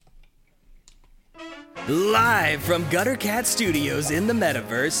Live from Gutter Cat Studios in the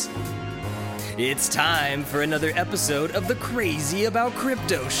Metaverse, it's time for another episode of the Crazy About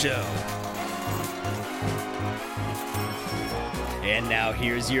Crypto Show. And now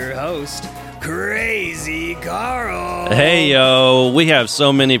here's your host, Crazy Carl. Hey, yo. We have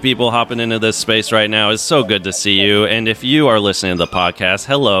so many people hopping into this space right now. It's so good to see you. And if you are listening to the podcast,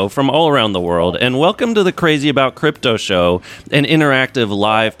 hello from all around the world. And welcome to the Crazy About Crypto Show, an interactive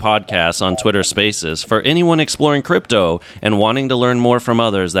live podcast on Twitter Spaces for anyone exploring crypto and wanting to learn more from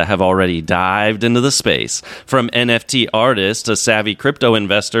others that have already dived into the space. From NFT artists to savvy crypto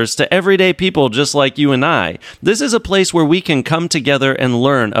investors to everyday people just like you and I. This is a place where we can come together and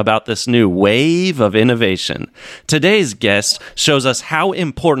learn about this new wave of innovation. Today's guest shows us how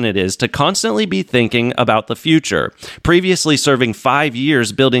important it is to constantly be thinking about the future. Previously serving 5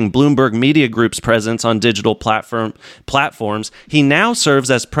 years building Bloomberg Media Group's presence on digital platforms, he now serves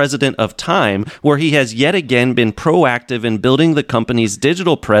as president of Time, where he has yet again been proactive in building the company's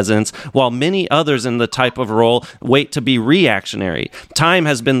digital presence, while many others in the type of role wait to be reactionary. Time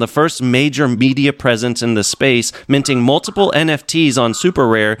has been the first major media presence in the space, minting multiple NFTs on Super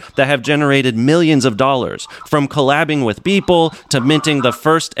Rare that have generated millions of dollars. From collabing with people to minting the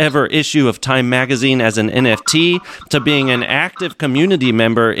first ever issue of Time magazine as an NFT to being an active community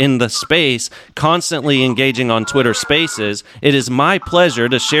member in the space, constantly engaging on Twitter Spaces, it is my pleasure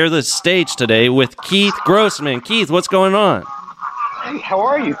to share the stage today with Keith Grossman. Keith, what's going on? Hey, how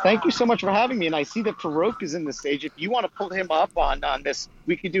are you? Thank you so much for having me. And I see that Farouk is in the stage. If you want to pull him up on this,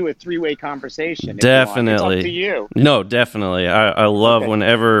 we could do a three-way conversation. Definitely. It's up to you. No, definitely. I love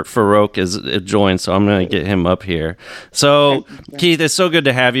whenever Farouk is joined, so I'm going to get him up here. So, Okay. Keith, it's so good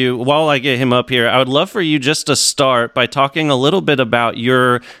to have you. While I get him up here, I would love for you just to start by talking a little bit about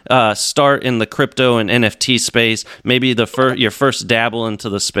your start in the crypto and NFT space, maybe your first dabble into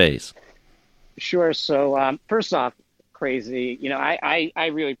the space. Sure. So first off, Crazy,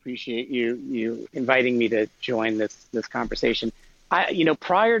 I really appreciate you inviting me to join this conversation.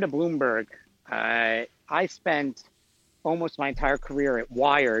 Prior to Bloomberg, I spent almost my entire career at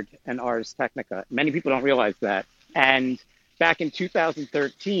Wired and Ars Technica. Many people don't realize that. And back in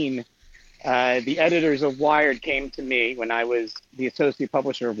 2013, the editors of Wired came to me when I was the associate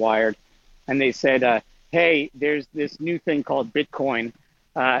publisher of Wired, and they said, hey, there's this new thing called Bitcoin,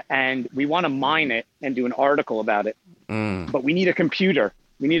 and we want to mine it and do an article about it. But we need a computer.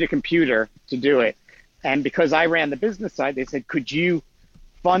 We need a computer to do it. And because I ran the business side, they said, could you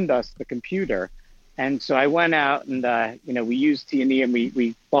fund us the computer? And so I went out and, we used T&E and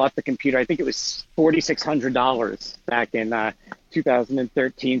we bought the computer. I think it was $4,600 back in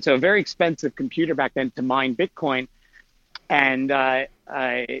 2013. So a very expensive computer back then to mine Bitcoin. And,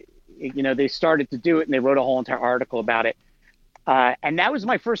 they started to do it and they wrote a whole entire article about it. And that was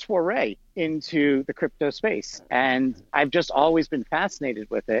my first foray into the crypto space. And I've just always been fascinated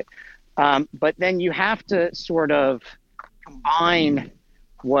with it. But then you have to sort of combine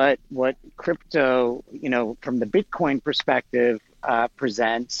what crypto, from the Bitcoin perspective,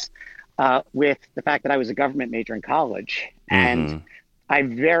 presents with the fact that I was a government major in college. Mm-hmm. And I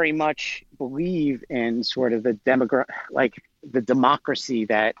very much believe in sort of the democracy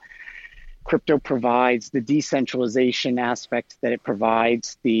that crypto provides, the decentralization aspect that it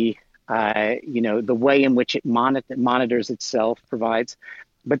provides, the way in which it monitors itself provides.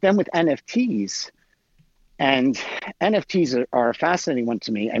 But then with NFTs, and NFTs are a fascinating one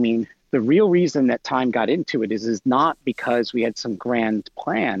to me. I mean, the real reason that Time got into it is not because we had some grand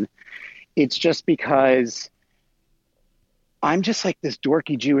plan. It's just because I'm just like this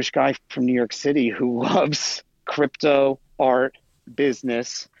dorky Jewish guy from New York City who loves crypto, art,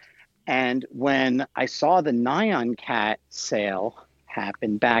 business. And when I saw the Nyan Cat sale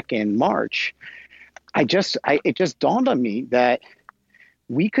happen back in March, it just dawned on me that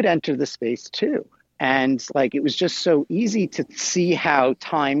we could enter the space too. And it was just so easy to see how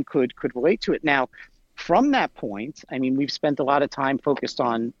Time could relate to it. Now, from that point, I mean, we've spent a lot of time focused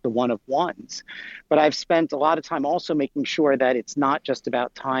on the one of ones, but I've spent a lot of time also making sure that it's not just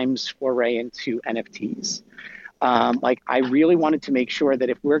about Time's foray into NFTs. I really wanted to make sure that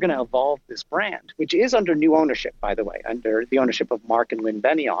if we're going to evolve this brand, which is under new ownership, by the way, under the ownership of Mark and Lynn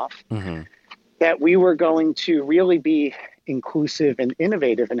Benioff, mm-hmm. that we were going to really be inclusive and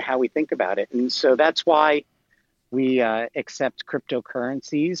innovative in how we think about it. And so that's why we accept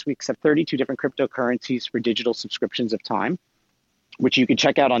cryptocurrencies. We accept 32 different cryptocurrencies for digital subscriptions of Time, which you can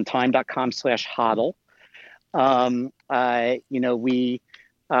check out on time.com/hodl. We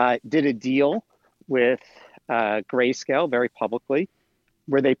did a deal with Grayscale very publicly,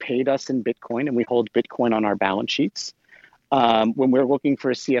 where they paid us in Bitcoin and we hold Bitcoin on our balance sheets. When we're looking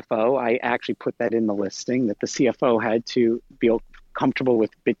for a CFO, I actually put that in the listing that the CFO had to be comfortable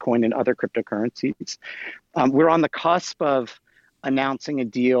with Bitcoin and other cryptocurrencies. We're on the cusp of announcing a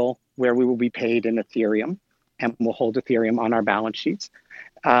deal where we will be paid in Ethereum, and we'll hold Ethereum on our balance sheets,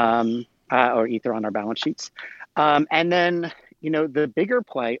 or Ether on our balance sheets. And then, the bigger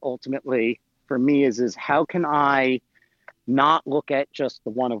play ultimately for me is how can I not look at just the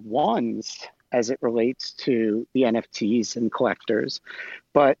one of ones as it relates to the NFTs and collectors,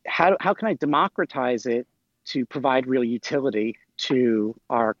 but how can I democratize it to provide real utility to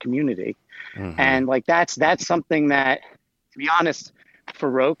our community? Mm-hmm. And that's something that, to be honest,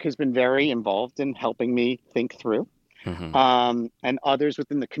 Farouk has been very involved in helping me think through. Mm-hmm. And others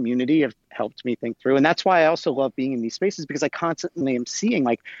within the community have helped me think through. And that's why I also love being in these spaces, because I constantly am seeing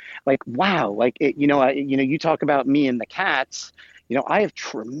wow, you talk about me and the cats. I have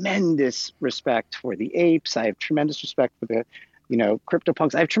tremendous respect for the apes. I have tremendous respect for the,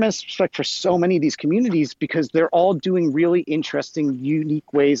 CryptoPunks. I have tremendous respect for so many of these communities because they're all doing really interesting,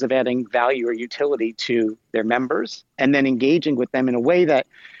 unique ways of adding value or utility to their members and then engaging with them in a way that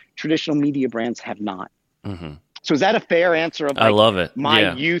traditional media brands have not. Mm-hmm. So is that a fair answer of I love it.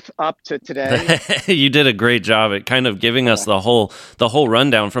 My youth up to today? You did a great job at kind of giving us the whole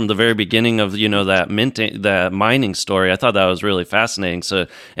rundown from the very beginning of that mining story. I thought that was really fascinating. So,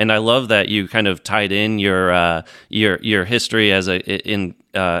 and I love that you kind of tied in your history as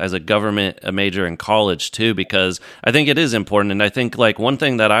a government major in college too, because I think it is important. And I think one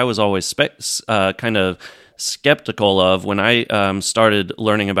thing that I was always kind of skeptical of when I started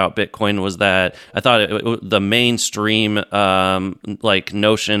learning about Bitcoin was that I thought the mainstream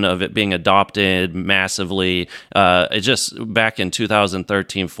notion of it being adopted massively, it just back in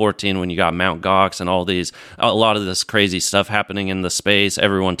 2013-14 when you got Mt. Gox and a lot of this crazy stuff happening in the space,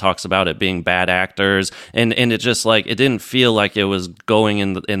 everyone talks about it being bad actors, and it just it didn't feel like it was going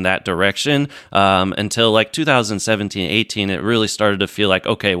in that direction until 2017-18. It really started to feel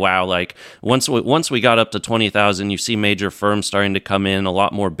okay, wow, once we got up to 20,000, you see major firms starting to come in, a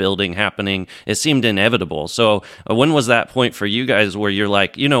lot more building happening. It seemed inevitable. So when was that point for you guys where you're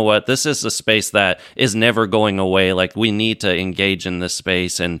you know what, this is a space that is never going away. We need to engage in this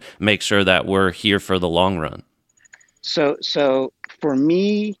space and make sure that we're here for the long run. So for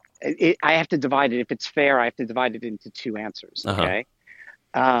me, I have to divide it. If it's fair, I have to divide it into two answers. Okay.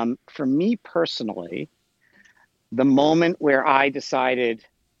 For me personally, the moment where I decided,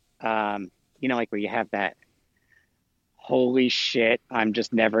 where you have that, holy shit, I'm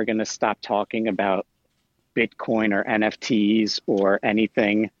just never going to stop talking about Bitcoin or NFTs or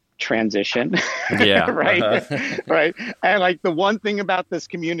anything transition. Yeah. Right. Right. And the one thing about this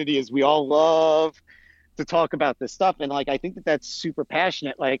community is we all love to talk about this stuff. And I think that's super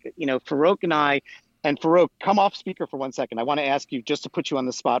passionate. Farouk and Farouk, come off speaker for 1 second. I want to ask you, just to put you on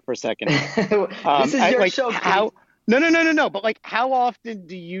the spot for a second. This is your show. No. But how often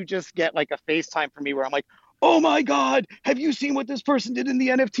do you just get a FaceTime from me where I'm oh my God, have you seen what this person did in the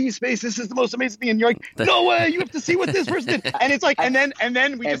NFT space? This is the most amazing thing. And you're no way, you have to see what this person did. And it's and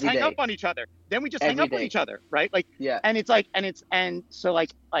then we just hang up on each other. Then we just hang up on each other, right? Yeah. And it's so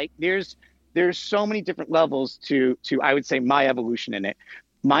there's so many different levels to I would say my evolution in it.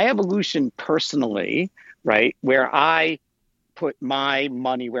 My evolution personally, right, where I put my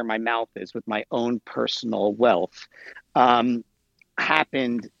money where my mouth is with my own personal wealth,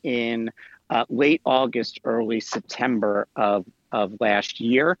 happened in late August, early September of last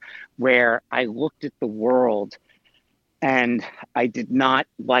year, where I looked at the world and I did not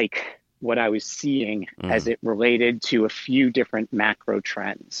like what I was seeing as it related to a few different macro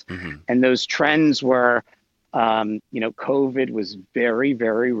trends. Mm-hmm. And those trends were, COVID was very,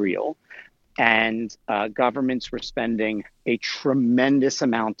 very real. And governments were spending a tremendous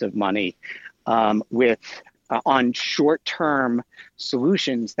amount of money on short-term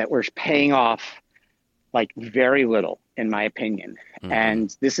solutions that were paying off very little, in my opinion. Mm-hmm.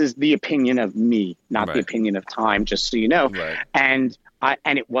 And this is the opinion of me, not the opinion of Time, just so you know. Right. And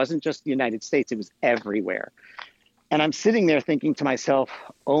it wasn't just the United States, it was everywhere. And I'm sitting there thinking to myself,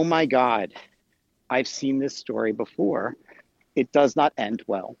 oh my God, I've seen this story before. It does not end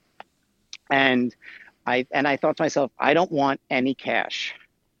well. And I thought to myself, I don't want any cash.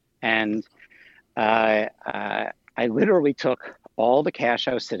 And I literally took all the cash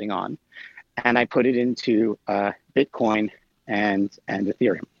I was sitting on and I put it into Bitcoin and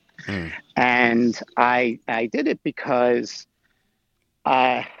Ethereum. And I did it because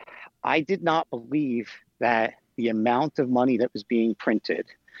I did not believe that the amount of money that was being printed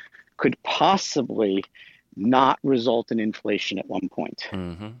could possibly not result in inflation at one point.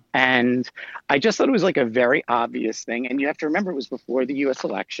 Mm-hmm. And I just thought it was like a very obvious thing. And you have to remember, it was before the US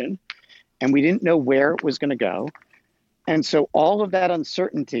election, and we didn't know where it was going to go. And so all of that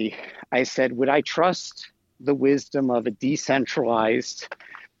uncertainty, I said, would I trust the wisdom of a decentralized,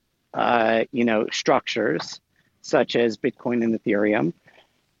 structures such as Bitcoin and Ethereum,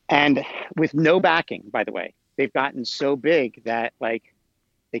 and with no backing, by the way? They've gotten so big that like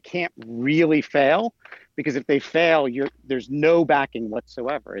they can't really fail, because if they fail, there's no backing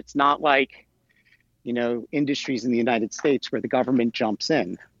whatsoever. It's not like, industries in the United States where the government jumps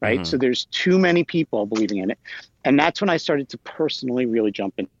in, right? Mm-hmm. So there's too many people believing in it. And that's when I started to personally really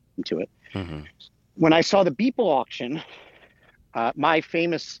jump into it. Mm-hmm. When I saw the Beeple auction, my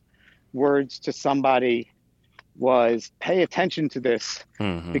famous words to somebody was, pay attention to this,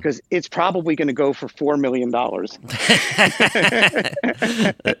 mm-hmm. because it's probably going to go for $4 million.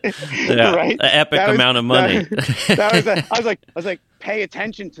 Yeah, right? An epic amount of money. I was like, pay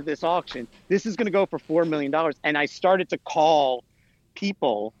attention to this auction. This is going to go for $4 million. And I started to call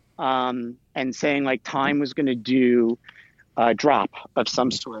people and saying like time was going to do a drop of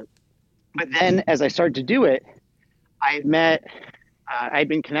some sort. But then as I started to do it, I'd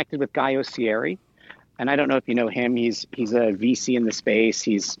been connected with Guy Osieri. And I don't know if you know him. He's a VC in the space.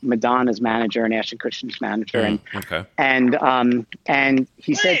 He's Madonna's manager and Ashton Kutcher's manager. And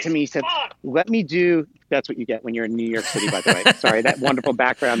he said to me, let me do, that's what you get when you're in New York City, by the way. Sorry, that wonderful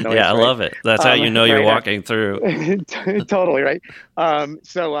background noise. Yeah, I love it. That's how you know you're walking through. Totally, right?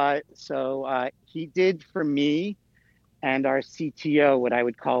 So he did for me and our CTO what I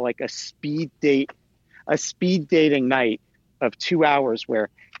would call like a speed dating night of 2 hours, where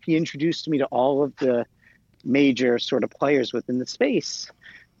he introduced me to all of the major sort of players within the space.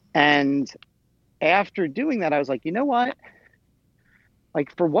 And after doing that, I was like, you know what?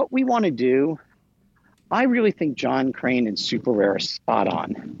 Like, for what we want to do, I really think John Crane and Super Rare are spot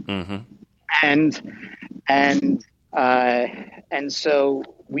on. Mm-hmm. And so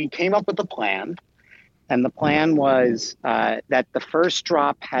we came up with a plan. And the plan was that the first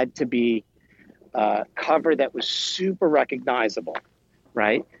drop had to be a cover that was super recognizable,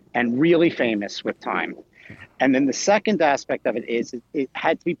 right? And really famous with time. And then the second aspect of it is it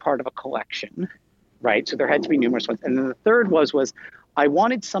had to be part of a collection, right? So there had to be numerous ones. And then the third was I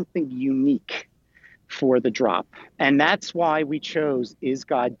wanted something unique for the drop. And that's why we chose Is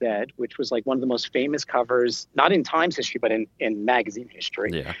God Dead, which was like one of the most famous covers, not in Times history, but in magazine history.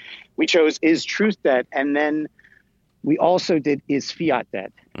 Yeah. We chose Is Truth Dead? And then we also did Is Fiat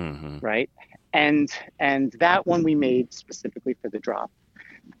Dead, mm-hmm. right? And that one we made specifically for the drop.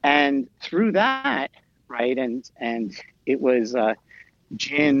 And through that, right, and it was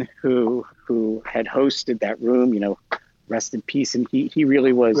Jin who had hosted that room, rest in peace. And he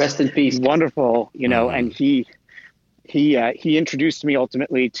really was rest in peace, wonderful, and he introduced me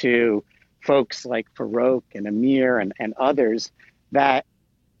ultimately to folks like Farouk and Amir and others that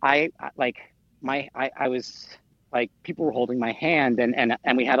I was like, people were holding my hand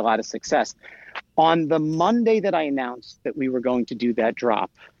and we had a lot of success. On the Monday that I announced that we were going to do that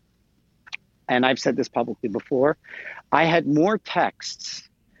drop, and I've said this publicly before, I had more texts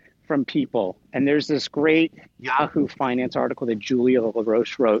from people. And there's this great Yahoo Finance article that Julia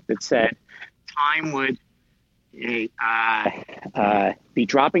LaRoche wrote that said Time would be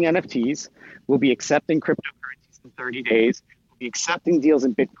dropping NFTs, we'll be accepting cryptocurrencies in 30 days, we'll be accepting deals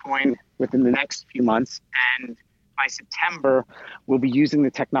in Bitcoin within the next few months, and by September, we'll be using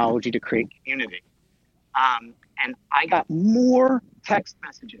the technology to create community. And I got more text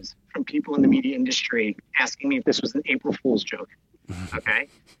messages from people in the media industry asking me if this was an April Fool's joke. Okay.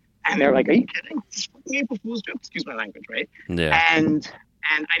 And they're like, are you kidding? This is an April Fool's joke. Excuse my language, right? Yeah. And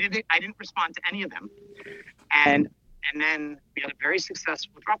I didn't respond to any of them. And then we had a very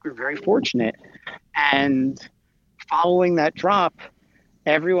successful drop. We were very fortunate. And following that drop,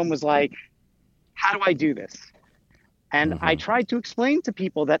 everyone was like, how do I do this? And I tried to explain to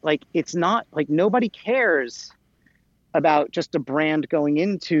people that, like, it's not like nobody cares about just a brand going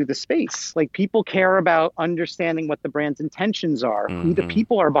into the space. Like, people care about understanding what the brand's intentions are, who the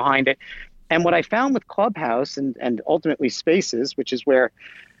people are behind it. And what I found with Clubhouse and ultimately Spaces, which is where,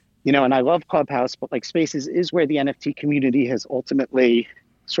 and I love Clubhouse, but like Spaces is where the NFT community has ultimately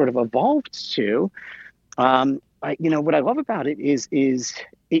sort of evolved to. What I love about it is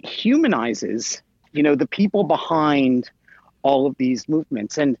it humanizes the people behind all of these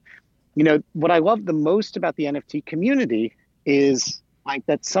movements. And, what I love the most about the NFT community is like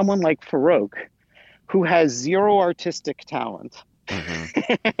that someone like Farouk, who has zero artistic talent,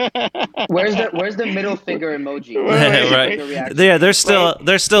 Where's the middle finger emoji? Right. Yeah, there's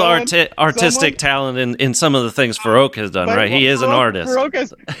still artistic talent in some of the things Farouk has done, right? He is an artist.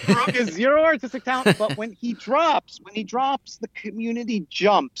 Farouk has zero artistic talent, but when he drops, the community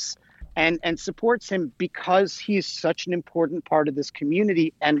jumps and supports him because he's such an important part of this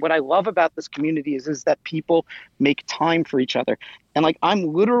community. And what I love about this community is that people make time for each other. And like,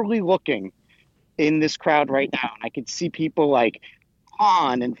 I'm literally looking in this crowd right now, and I can see people like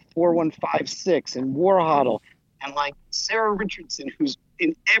Han and 4156 and Warhuddle and like Sarah Richardson, who's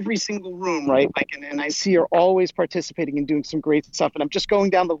in every single room, right? Like, and I see her always participating and doing some great stuff. And I'm just going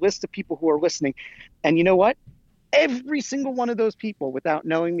down the list of people who are listening. And you know what? Every single one of those people, without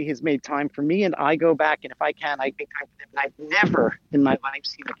knowing me, has made time for me. And I go back, and if I can, I make time for them. And I've never in my life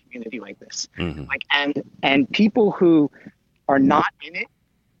seen a community like this. Mm-hmm. Like, and people who are not in it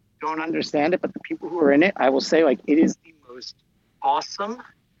don't understand it, but the people who are in it, I will say, like, it is the most awesome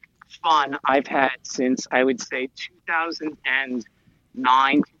fun I've had since, I would say, 2009,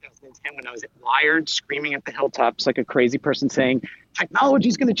 2010, when I was at Wired, screaming at the hilltops like a crazy person saying, technology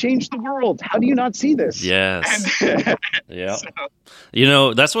is going to change the world. How do you not see this? Yes. Yeah. So. You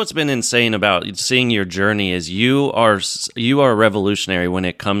know, that's what's been insane about seeing your journey is you are revolutionary when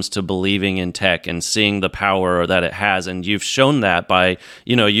it comes to believing in tech and seeing the power that it has. And you've shown that by,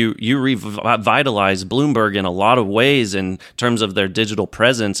 you know, you revitalized Bloomberg in a lot of ways in terms of their digital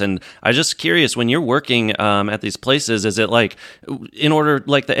presence. And I'm just curious, when you're working at these places, is it like, in order,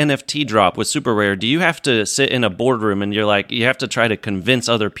 like the NFT drop with Super Rare, do you have to sit in a boardroom and you're like, you have to try to convince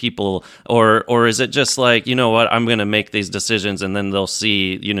other people, or is it just like, you know what, I'm going to make these decisions and then they'll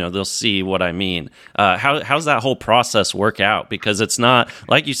see what I mean? How's that whole process work out? Because it's not,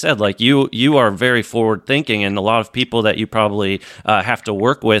 like you said, like you are very forward thinking, and a lot of people that you probably have to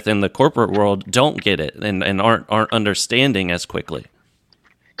work with in the corporate world don't get it and aren't understanding as quickly.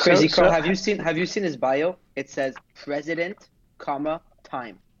 Crazy Carl, have you seen his bio? It says president,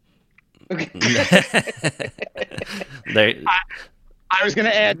 time. I was going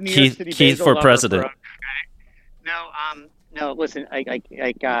to add New York City Keith for president. Okay. No. Listen, I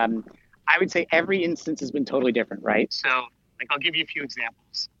would say every instance has been totally different, right? So, like, I'll give you a few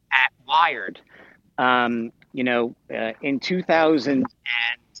examples. At Wired, in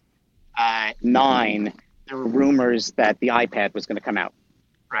 2009, there were rumors that the iPad was going to come out,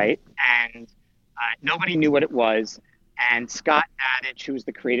 right? And nobody knew what it was. And Scott Adich, who was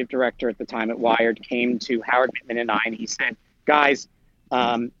the creative director at the time at Wired, came to Howard Pittman and I, and he said, guys,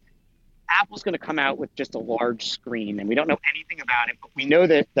 Apple's going to come out with just a large screen, and we don't know anything about it, but we know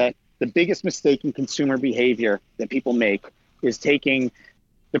that the biggest mistake in consumer behavior that people make is taking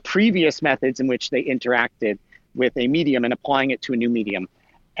the previous methods in which they interacted with a medium and applying it to a new medium.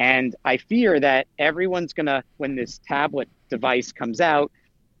 And I fear that everyone's going to, when this tablet device comes out,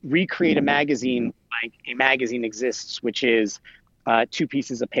 recreate a magazine like a magazine exists, which is 2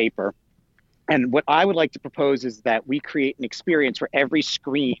 pieces of paper. And what I would like to propose is that we create an experience where every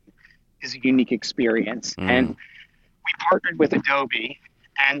screen is a unique experience. And we partnered with Adobe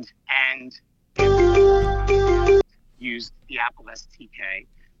and used the Apple SDK.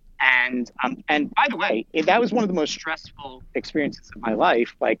 And by the way, that was one of the most stressful experiences of my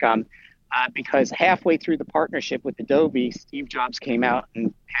life. Because halfway through the partnership with Adobe, Steve Jobs came out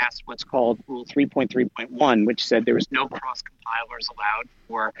and passed what's called Rule 3.3.1, which said there was no cross-compilers allowed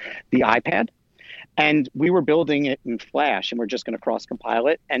for the iPad. And we were building it in Flash, and we're just going to cross-compile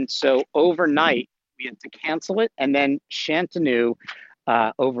it. And so overnight, we had to cancel it. And then Shantanu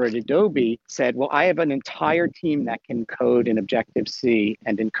over at Adobe said, well, I have an entire team that can code in Objective-C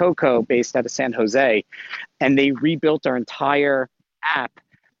and in Cocoa based out of San Jose. And they rebuilt our entire app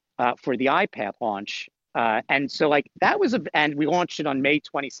for the iPad launch. And so that was, and we launched it on May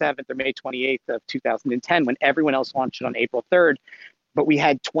 27th or May 28th of 2010 when everyone else launched it on April 3rd. But we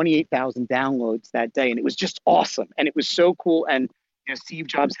had 28,000 downloads that day, and it was just awesome. And it was so cool. And Steve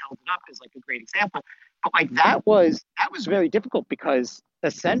Jobs held it up as a great example. But that was very difficult because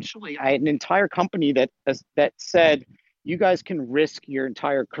essentially I had an entire company that said, you guys can risk your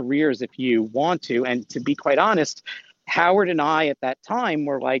entire careers if you want to. And to be quite honest, Howard and I at that time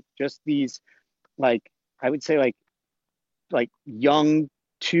were just these, I would say young,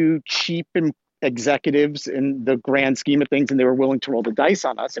 too cheap executives in the grand scheme of things, and they were willing to roll the dice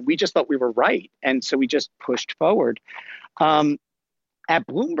on us. And we just thought we were right. And so we just pushed forward. At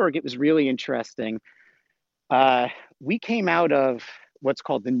Bloomberg, it was really interesting. We came out of what's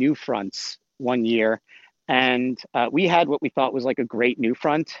called the New Fronts one year, and we had what we thought was a great new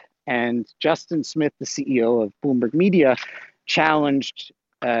front. And Justin Smith, the CEO of Bloomberg Media, challenged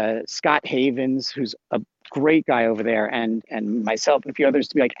Scott Havens, who's a great guy over there, and myself and a few others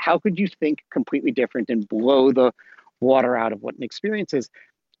to be like, how could you think completely different and blow the water out of what an experience is?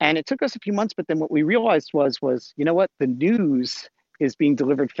 And it took us a few months, but then what we realized was, you know what, the news is being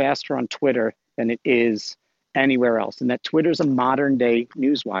delivered faster on Twitter than it is anywhere else, and that Twitter's a modern day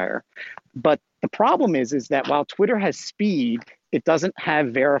newswire. But the problem is that while Twitter has speed, it doesn't have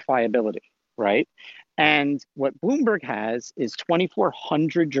verifiability, right? And what Bloomberg has is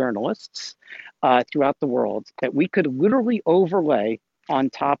 2,400 journalists throughout the world that we could literally overlay on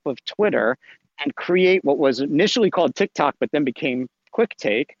top of Twitter and create what was initially called TikTok, but then became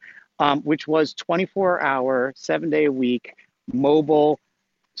QuickTake, which was 24-hour, 7-day-a-week mobile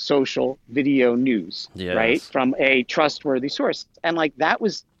social video news, yes, right? From a trustworthy source. And like that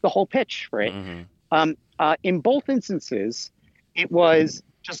was the whole pitch, right? Mm-hmm. In both instances, it was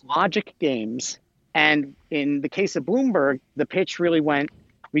just logic games. And in the case of Bloomberg, the pitch really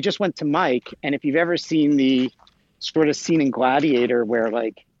we just went to Mike. And if you've ever seen the sort of scene in Gladiator where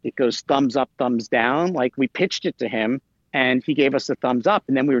like it goes thumbs up, thumbs down, like we pitched it to him and he gave us the thumbs up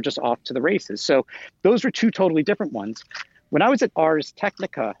and then we were just off to the races. So those were two totally different ones. When I was at Ars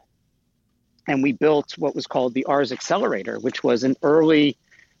Technica and we built what was called the Ars Accelerator, which was an early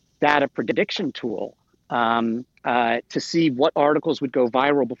data prediction tool to see what articles would go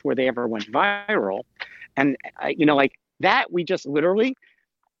viral before they ever went viral. And, like that, we just literally,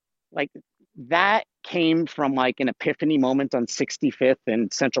 like that came from like an epiphany moment on 65th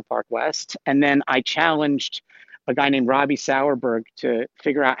and Central Park West. And then I challenged a guy named Robbie Sauerberg to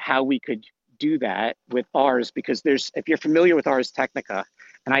figure out how we could do that with Ars, because if you're familiar with Ars Technica,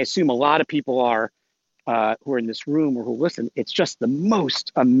 and I assume a lot of people are who are in this room or who listen, it's just the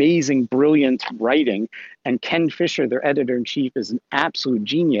most amazing, brilliant writing. And Ken Fisher, their editor-in-chief, is an absolute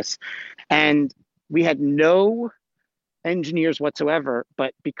genius. And we had no engineers whatsoever,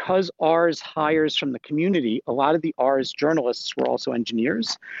 but because Ars hires from the community, a lot of the Ars journalists were also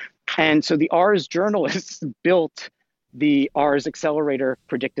engineers. And so the Ars journalists built the Ars Accelerator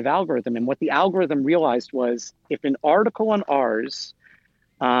predictive algorithm. And what the algorithm realized was if an article on Ars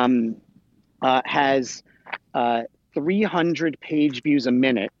has 300 page views a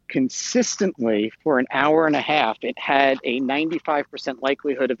minute consistently for an hour and a half, it had a 95%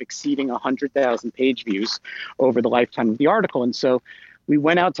 likelihood of exceeding 100,000 page views over the lifetime of the article. And so we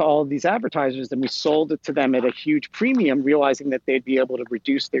went out to all of these advertisers and we sold it to them at a huge premium, realizing that they'd be able to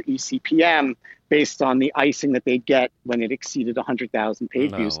reduce their eCPM based on the icing that they'd get when it exceeded 100,000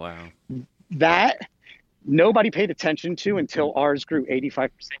 page views. Wow. That nobody paid attention to until Ars grew 85% year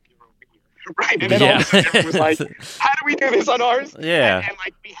over year. Right. And then all of a sudden it was like, how do we do this on Ars? Yeah. And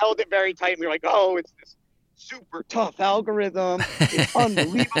like we held it very tight and we were like, oh, it's this super tough algorithm. It's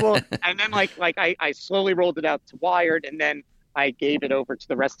unbelievable. And then like I slowly rolled it out to Wired, and then I gave it over to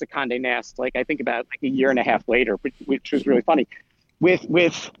the rest of Condé Nast, like I think about like a year and a half later, which was really funny. With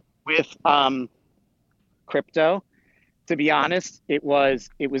crypto, to be honest, it was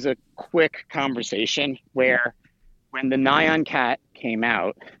a quick conversation where when the Nyan Cat came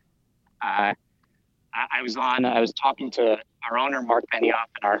out, I was talking to our owner, Mark Benioff,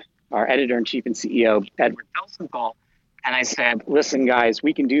 and our editor-in-chief and CEO, Edward Felsenthal, and I said, listen, guys,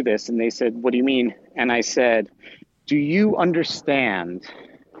 we can do this. And they said, what do you mean? And I said, do you understand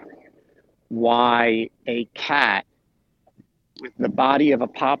why a cat with the body of a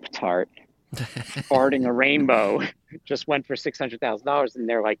Pop-Tart farting a rainbow just went for $600,000? And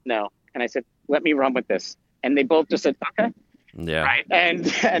they're like, no. And I said, let me run with this. And they both just said, okay. Yeah. Right.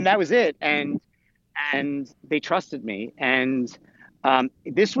 And that was it. And they trusted me. And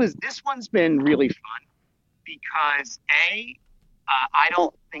this one's been really fun because I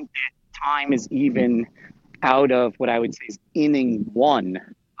don't think that time is even out of what I would say is inning one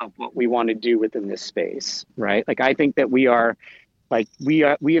of what we want to do within this space, right? Like I think that we have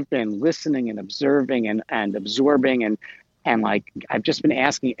been listening and observing and absorbing and like I've just been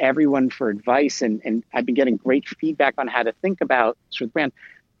asking everyone for advice and I've been getting great feedback on how to think about sort of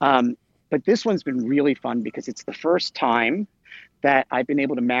brand. But this one's been really fun because it's the first time that I've been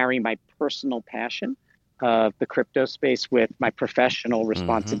able to marry my personal passion of the crypto space with my professional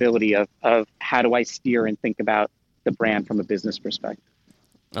responsibility of how do I steer and think about the brand from a business perspective.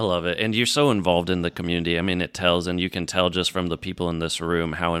 I love it. And you're so involved in the community. I mean, it tells, and you can tell just from the people in this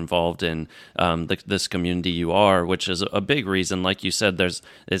room how involved in this community you are, which is a big reason. Like you said,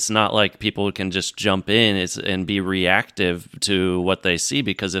 it's not like people can just jump in and be reactive to what they see,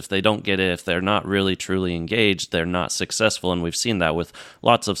 because if they don't get it, if they're not really truly engaged, they're not successful. And we've seen that with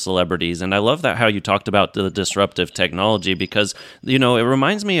lots of celebrities. And I love that how you talked about the disruptive technology, because, it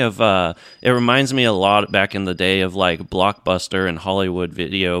reminds me a lot back in the day of like Blockbuster and Hollywood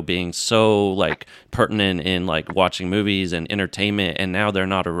video being so like pertinent in like watching movies and entertainment, and now they're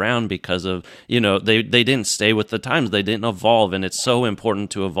not around because of they didn't stay with the times, they didn't evolve, and it's so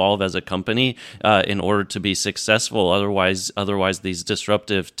important to evolve as a company in order to be successful. Otherwise these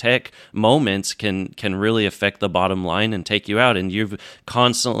disruptive tech moments can really affect the bottom line and take you out, and you've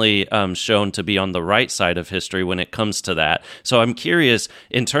constantly shown to be on the right side of history when it comes to that. So I'm curious,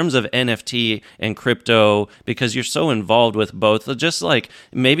 in terms of NFT and crypto, because you're so involved with both, just like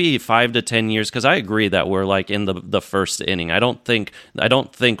maybe 5 to 10 years, because I agree that we're like in the first inning. I don't think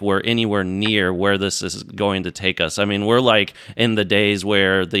we're anywhere near where this is going to take us. I mean, we're like in the days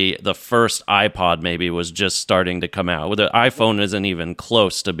where the first iPod maybe was just starting to come out. The iPhone isn't even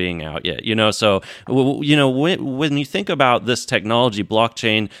close to being out yet, So, when you think about this technology,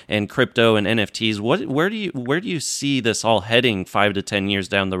 blockchain and crypto and NFTs, where do you see this all heading 5 to 10 years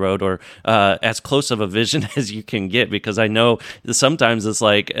down the road, or as close of a vision as you can get? Because I know sometimes it's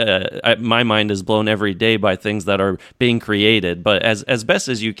like my mind is blown every day by things that are being created. But as best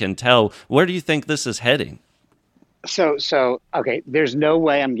as you can tell, where do you think this is heading? So okay, there's no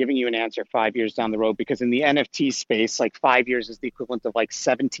way I'm giving you an answer 5 years down the road, because in the NFT space, like 5 years is the equivalent of like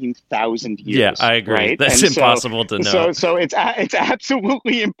 17,000 years. Yeah, I agree. Right? That's impossible to know. So it's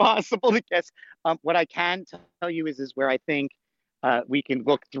absolutely impossible to guess. What I can tell you is where I think we can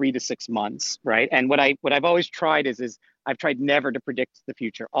look 3 to 6 months, right? And what I've always tried is I've tried never to predict the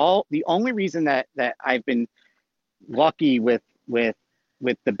future. The only reason that I've been lucky with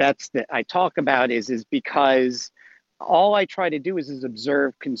the bets that I talk about is because all I try to do is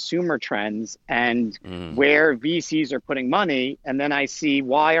observe consumer trends and where VCs are putting money, and then I see,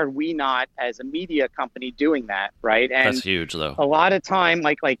 why are we not as a media company doing that, right? And that's huge, though. A lot of time,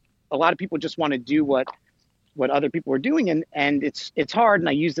 like a lot of people just want to do what other people are doing, and it's hard. And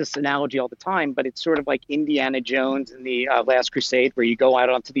I use this analogy all the time, but it's sort of like Indiana Jones in the Last Crusade, where you go out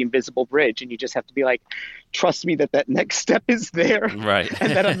onto the invisible bridge and you just have to be like, trust me that next step is there, right?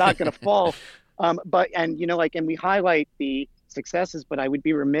 And that I'm not going to fall. And we highlight the successes, but I would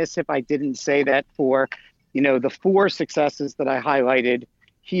be remiss if I didn't say that for, the 4 successes that I highlighted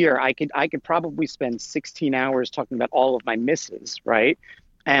here, I could probably spend 16 hours talking about all of my misses, right?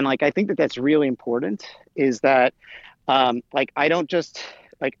 And I think that that's really important, is that I don't just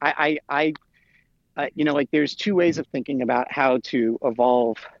there's 2 ways of thinking about how to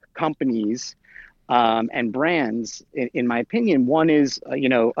evolve companies and brands, in my opinion. One is,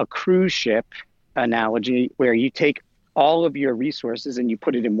 a cruise ship analogy, where you take all of your resources and you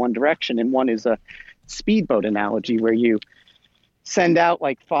put it in one direction. And one is a speedboat analogy, where you send out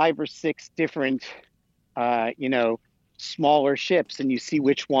like 5 or 6 different, smaller ships, and you see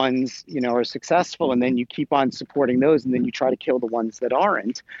which ones, are successful. And then you keep on supporting those, and then you try to kill the ones that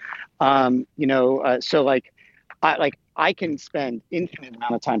aren't. I can spend infinite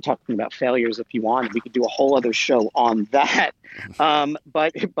amount of time talking about failures if you want. We could do a whole other show on that.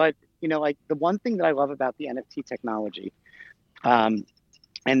 But the one thing that I love about the NFT technology, and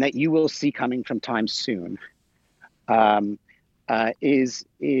that you will see coming from time soon, is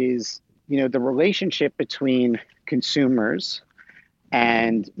the relationship between consumers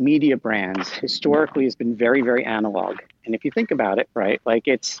and media brands historically has been very, very analog. And if you think about it, right, like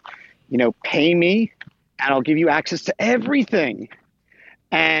it's, pay me and I'll give you access to everything,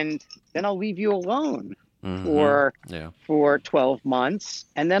 and then I'll leave you alone for 12 months,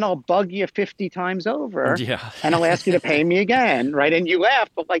 and then I'll bug you 50 times over, and I'll ask you to pay me again, right? And you laugh,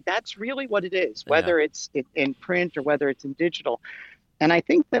 but that's really what it is, whether it's in print or whether it's in digital. And I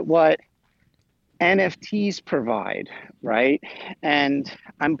think that what NFTs provide, right? And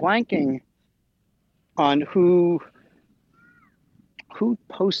I'm blanking on who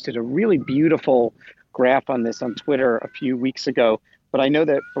posted a really beautiful graph on this on Twitter a few weeks ago, but I know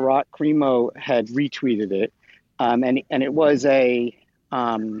that Bharat Krimo had retweeted it, and it was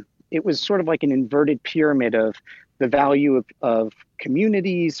it was sort of like an inverted pyramid of the value of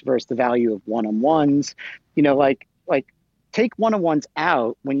communities versus the value of one-on-ones. Take one-on-ones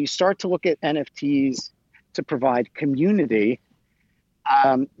out, when you start to look at NFTs to provide community,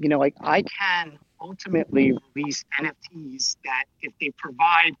 I can ultimately release NFTs that, if they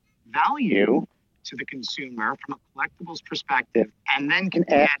provide value, to the consumer from a collectibles perspective, and then can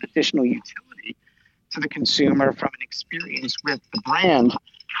add additional utility to the consumer from an experience with the brand,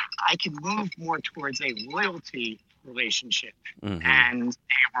 I can move more towards a loyalty relationship and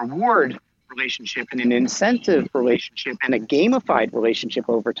a reward relationship and an incentive relationship and a gamified relationship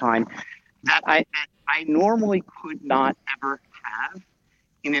over time that I normally could not ever have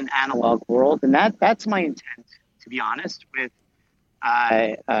in an analog world. And that's my intent, to be honest, with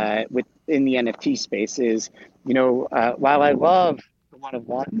in the NFT space is, while I love the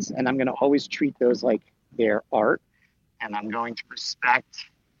one-of-ones, and I'm going to always treat those like they're art, and I'm going to respect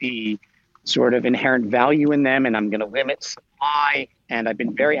the sort of inherent value in them, and I'm going to limit supply. And I've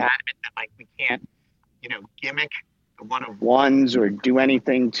been very adamant that we can't, gimmick the one-of-ones or do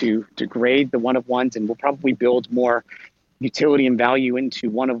anything to degrade the one-of-ones, and we'll probably build more utility and value into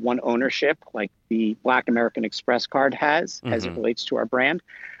one-of-one ownership like the Black American Express card has as it relates to our brand.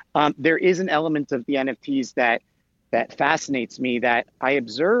 There is an element of the NFTs that fascinates me that I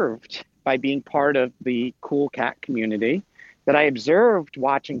observed by being part of the Cool Cat community, that I observed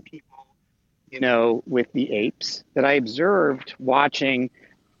watching people, with the apes, that I observed watching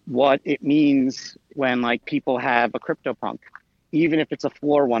what it means when people have a CryptoPunk, even if it's a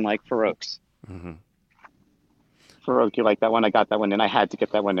floor one like Farouk's. Farouk, you like that one? I got that one, and I had to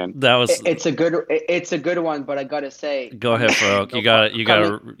get that one in. It's a good one, but I gotta say. Go ahead, Farouk.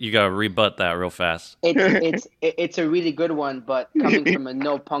 You gotta rebut that real fast. It's a really good one, but coming from a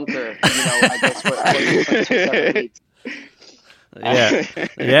no punker, I guess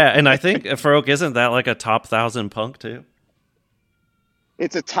yeah, and I think Farouk, isn't that like a top 1,000 punk too?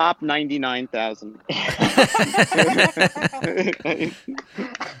 It's a top 99,000. I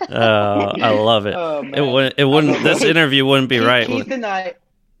love it. Oh, it wouldn't. This interview wouldn't be right. Keith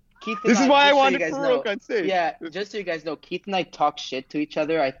this is why I wanted Farouk on stage. Yeah, just so you guys know, Keith and I talk shit to each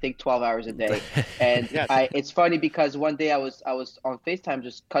other, I think 12 hours a day. And yes. It's funny because one day I was on FaceTime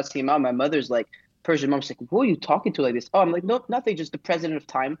just cussing him out. My mother's like, Persian mom's like, who are you talking to like this? Oh, I'm like, no, nothing, just the president of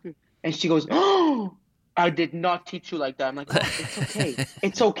Time. And she goes, oh, I did not teach you like that. I'm like, oh,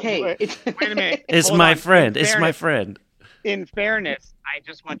 it's okay. It's okay. Wait a minute. It's my friend. It's my friend. In fairness, I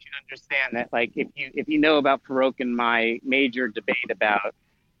just want you to understand that, if you know about Farouk and my major debate about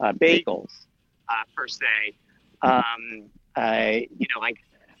bagels, per se, I'm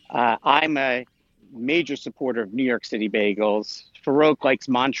a major supporter of New York City bagels. Farouk likes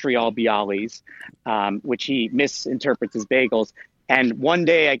Montreal Bialys, which he misinterprets as bagels. And one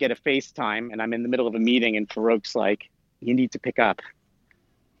day I get a FaceTime and I'm in the middle of a meeting and Farouk's like, you need to pick up.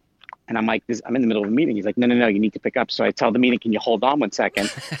 And I'm like, I'm in the middle of a meeting. He's like, no, you need to pick up. So I tell the meeting, can you hold on 1 second?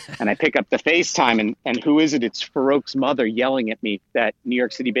 And I pick up the FaceTime and who is it? It's Farouk's mother yelling at me that New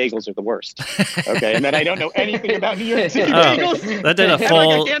York City bagels are the worst. Okay. And that I don't know anything about New York City bagels. That did a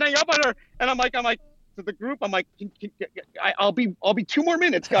full. I can't hang up on her. And I'm like, to the group, I'm like, I'll be 2 more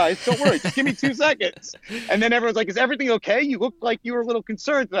minutes, guys. Don't worry, just give me 2 seconds. And then everyone's like, is everything okay? You look like you were a little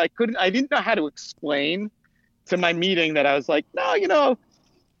concerned that I didn't know how to explain to my meeting that I was like, no,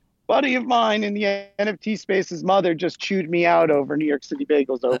 buddy of mine in the NFT space's mother just chewed me out over New York City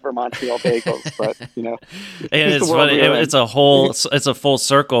bagels over Montreal bagels. But and it's funny. It's a full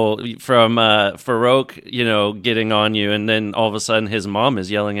circle from Farouk, getting on you, and then all of a sudden his mom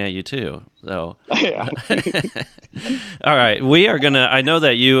is yelling at you too. So, yeah. All right, we are gonna. I know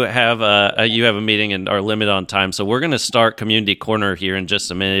that you have a meeting and are limited on time, so we're gonna start Community Corner here in just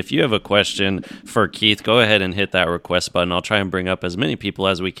a minute. If you have a question for Keith, go ahead and hit that request button. I'll try and bring up as many people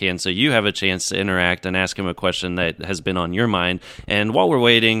as we can, so you have a chance to interact and ask him a question that has been on your mind. And while we're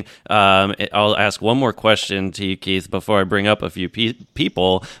waiting, I'll ask one more question to you, Keith, before I bring up a few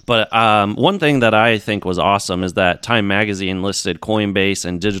people. But one thing that I think was awesome is that Time Magazine listed Coinbase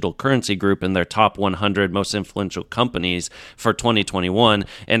and Digital Currency Group in their top 100 most influential companies for 2021.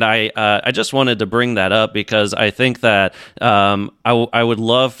 And I just wanted to bring that up because I think that I would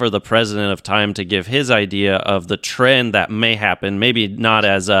love for the president of Time to give his idea of the trend that may happen, maybe not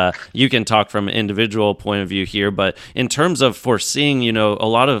as you can talk from an individual point of view here, but in terms of foreseeing, a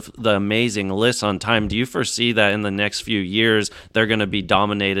lot of the amazing lists on Time, do you foresee that in the next few years they're going to be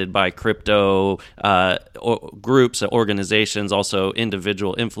dominated by crypto groups, organizations, also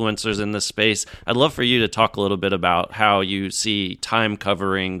individual influencers in this space? I'd love for you to talk a little bit about how you see Time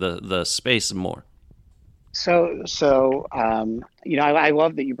covering the space more. So I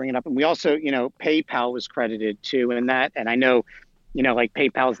love that you bring it up, and we also, PayPal was credited too in that, and I know,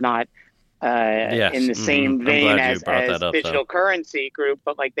 PayPal's not in the same vein as Digital Currency Group,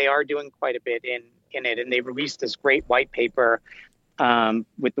 but they are doing quite a bit in it, and they released this great white paper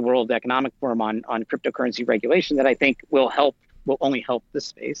with the World Economic Forum on cryptocurrency regulation that I think will help will only help the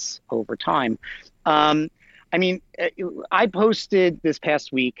space over time. I mean, I posted this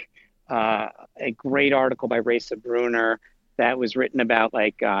past week a great article by Raisa Bruner that was written about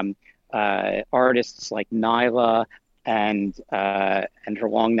like artists like Nyla and her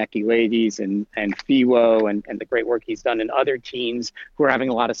Long Necky Ladies and Fiwo and the great work he's done, and other teens who are having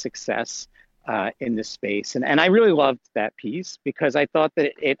a lot of success in this space. And I really loved that piece because I thought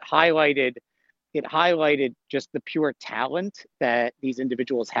that it highlighted just the pure talent that these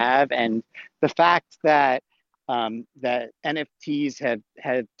individuals have, and the fact that that NFTs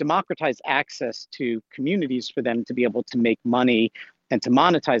have democratized access to communities for them to be able to make money and to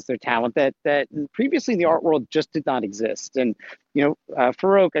monetize their talent that previously in the art world just did not exist. And,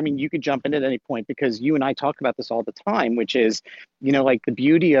 Farouk, I mean, you could jump in at any point because you and I talk about this all the time, which is, like the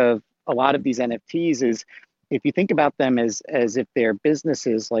beauty of a lot of these NFTs is if you think about them as if they're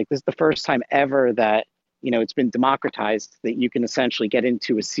businesses, like this is the first time ever that, it's been democratized that you can essentially get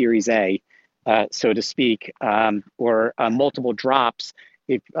into a Series A, so to speak, or multiple drops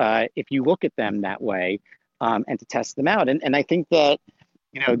if you look at them that way, and to test them out. And I think that,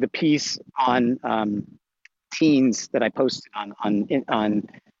 the piece on teens that I posted on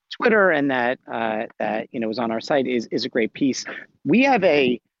Twitter and that was on our site is a great piece. We have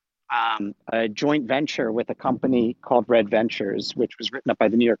a joint venture with a company called Red Ventures, which was written up by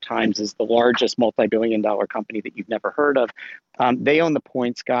the New York Times as the largest multi-billion-dollar company that you've never heard of. They own the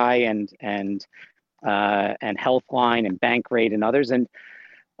Points Guy and Healthline and Bankrate and others. And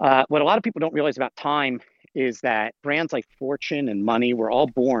what a lot of people don't realize about Time is that brands like Fortune and Money were all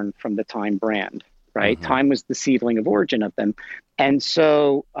born from the Time brand, right? Mm-hmm. Time was the seedling of origin of them. And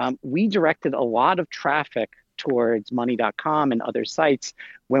so we directed a lot of traffic towards money.com and other sites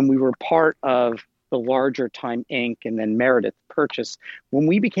when we were part of the larger Time Inc. and then Meredith purchase. When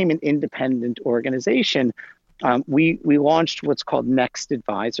we became an independent organization, we launched what's called Next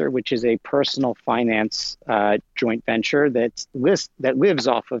Advisor, which is a personal finance joint venture that lives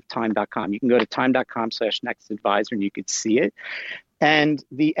off of time.com. You can go to time.com/nextadvisor and you could see it. And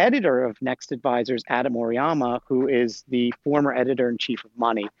the editor of Next Advisor is Adam Oriyama, who is the former editor-in-chief of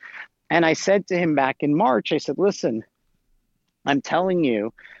Money. And I said to him back in March, I said, listen, I'm telling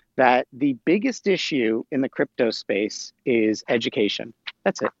you that the biggest issue in the crypto space is education.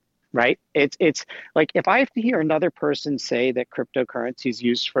 That's it, right? It's like if I have to hear another person say that cryptocurrency is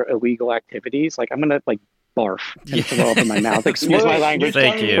used for illegal activities, like I'm going to like barf and throw up in my mouth. Excuse my language.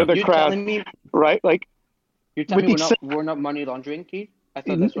 Thank you. For the crowd, right? Like, you're telling me we're not money laundering, Keith? I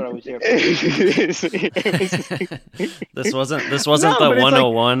thought that's what I was here for. This wasn't the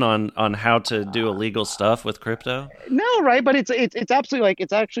 101 like, on how to do illegal stuff with crypto. No, right? But it's absolutely like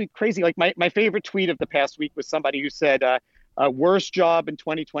it's actually crazy. Like my favorite tweet of the past week was somebody who said, "Worst job in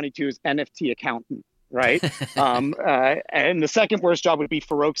 2022 is NFT accountant." Right, and the second worst job would be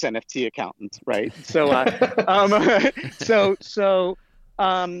Farouk's NFT accountant. Right,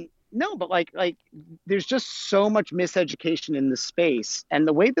 no, but like there's just so much miseducation in the space. And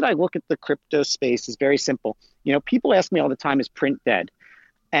the way that I look at the crypto space is very simple. People ask me all the time, is print dead?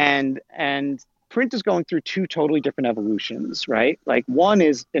 And print is going through two totally different evolutions, right? Like one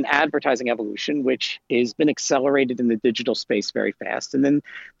is an advertising evolution, which has been accelerated in the digital space very fast. And then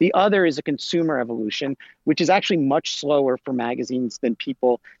the other is a consumer evolution, which is actually much slower for magazines than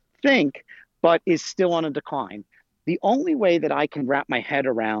people think, but is still on a decline. The only way that I can wrap my head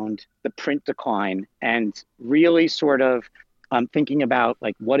around the print decline and really sort of thinking about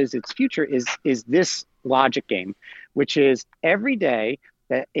like what is its future is this logic game, which is every day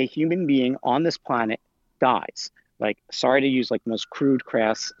that a human being on this planet dies, like sorry to use like the most crude,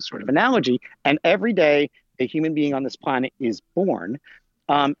 crass sort of analogy, and every day a human being on this planet is born,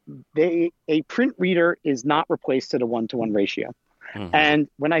 a print reader is not replaced at a 1-to-1 ratio. Mm-hmm. And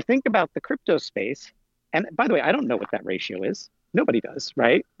when I think about the crypto space, and by the way, I don't know what that ratio is. Nobody does,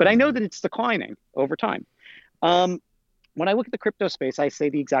 right? But I know that it's declining over time. When I look at the crypto space, I say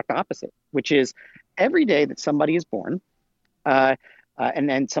the exact opposite, which is every day that somebody is born and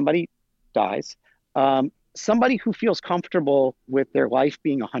then somebody dies, somebody who feels comfortable with their life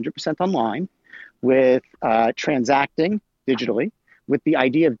being 100% online, with transacting digitally, with the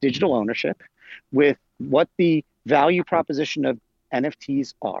idea of digital ownership, with what the value proposition of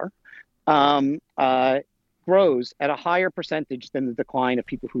NFTs are, grows at a higher percentage than the decline of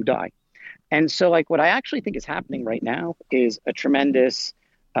people who die. And so like what I actually think is happening right now is a tremendous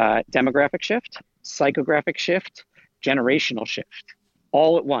demographic shift, psychographic shift, generational shift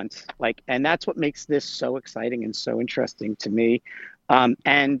all at once. And that's what makes this so exciting and so interesting to me.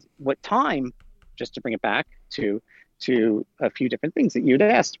 And what Time, just to bring it back to a few different things that you'd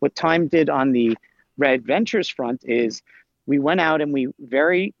asked, what Time did on the Red Ventures front is we went out and we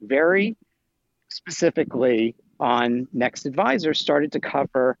very, very specifically on Next Advisor started to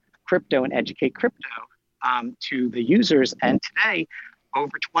cover crypto and educate crypto to the users. And today,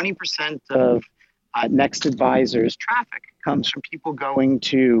 over 20% of Next Advisor's traffic comes from people going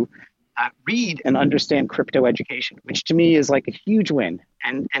to read and understand crypto education, which to me is like a huge win.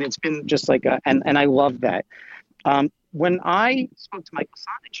 And it's been just like and I love that. When I spoke to Michael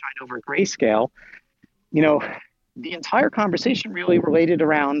Sonnenschein over at Grayscale, the entire conversation really related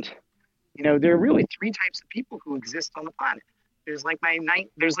around, there are really three types of people who exist on the planet. There's like my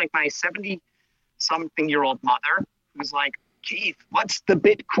 70-something-year-old mother who's like, Keith, what's the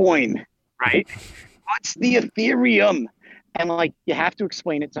Bitcoin, right? What's the Ethereum? And like, you have to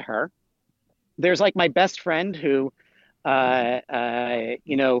explain it to her. There's like my best friend who,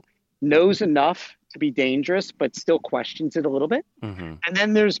 knows enough to be dangerous, but still questions it a little bit. Mm-hmm. And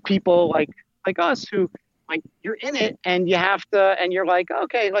then there's people like us who, like, you're in it and you have to, and you're like,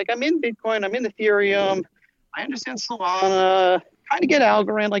 okay, like I'm in Bitcoin, I'm in Ethereum, I understand Solana, trying to get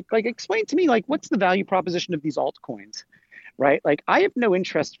Algorand, like explain to me, like, what's the value proposition of these altcoins, right? Like, I have no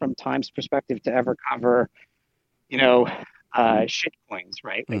interest from Time's perspective to ever cover, shit coins,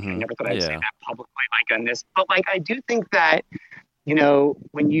 right? Like, I never thought I'd say that publicly, like on this, but like, I do think that,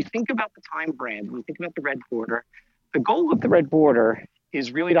 when you think about the Time brand, when you think about the Red Border, the goal of the Red Border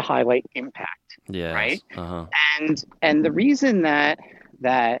is really to highlight impact, right? Uh-huh. And the reason that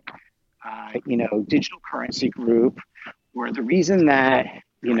Digital Currency Group, or the reason that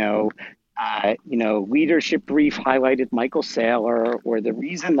Leadership Brief highlighted Michael Saylor, or the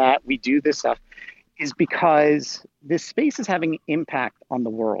reason that we do this stuff is because this space is having impact on the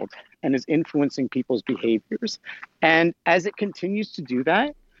world and is influencing people's behaviors. And as it continues to do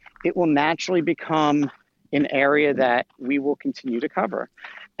that, it will naturally become an area that we will continue to cover.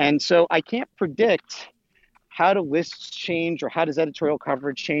 And so I can't predict how do lists change or how does editorial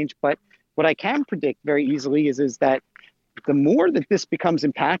coverage change, but what I can predict very easily is that the more that this becomes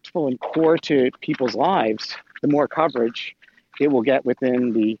impactful and core to people's lives, the more coverage it will get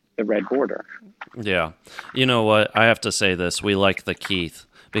within the Red Border. Yeah. You know what? I have to say this. We like the Keith.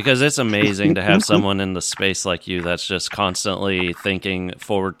 Because it's amazing to have someone in the space like you that's just constantly thinking,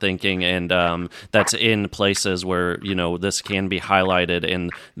 forward thinking, and that's in places where, this can be highlighted, and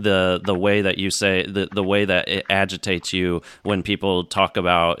the way that you say, the way that it agitates you when people talk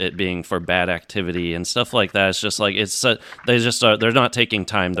about it being for bad activity and stuff like that. It's just like, they're not taking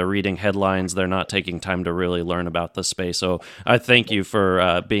time. They're reading headlines. They're not taking time to really learn about the space. So I thank you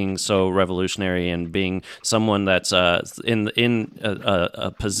for being so revolutionary and being someone that's in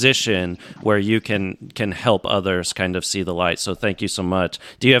a position where you can help others kind of see the light. So thank you so much.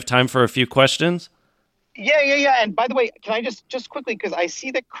 Do you have time for a few questions? Yeah. And by the way, can I just quickly, because I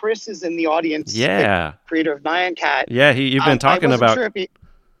see that Chris is in the audience. Yeah. Creator of Nyan Cat. Yeah, you've been talking about.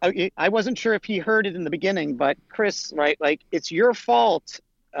 I wasn't sure if he heard it in the beginning, but Chris, right? Like, it's your fault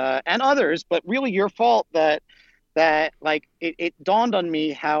and others, but really your fault that like it dawned on me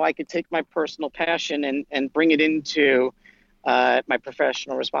how I could take my personal passion and bring it into my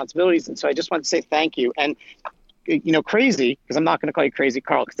professional responsibilities. And so I just want to say thank you. And, crazy, because I'm not going to call you Crazy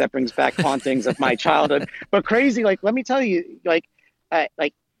Carl, because that brings back hauntings of my childhood. But crazy, like, let me tell you, like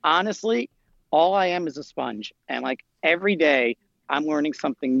honestly, all I am is a sponge. And like every day I'm learning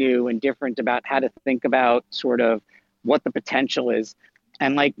something new and different about how to think about sort of what the potential is.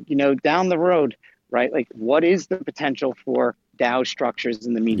 And like, down the road, right? Like, what is the potential for DAO structures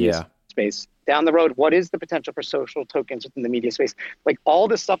in the media space? Down the road, what is the potential for social tokens within the media space? Like, all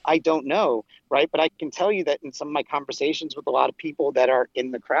this stuff I don't know, right? But I can tell you that in some of my conversations with a lot of people that are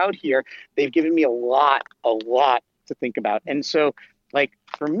in the crowd here, they've given me a lot to think about. And so, like,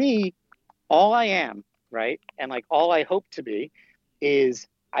 for me, all I am, right? And like, all I hope to be is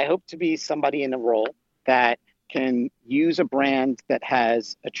I hope to be somebody in a role that can use a brand that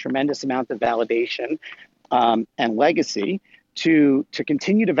has a tremendous amount of validation and legacy to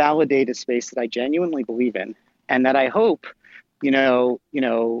continue to validate a space that I genuinely believe in, and that I hope,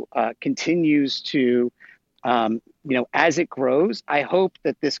 continues to, as it grows. I hope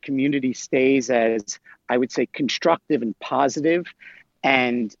that this community stays as, I would say, constructive and positive,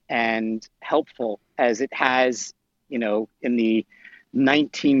 and helpful as it has, in the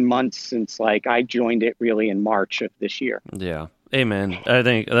 19 months since like I joined it really in March of this year. Yeah. Amen. I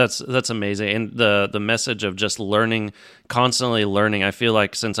think that's amazing. And the message of just learning, constantly learning. I feel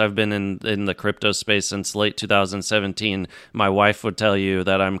like since I've been in the crypto space since late 2017, my wife would tell you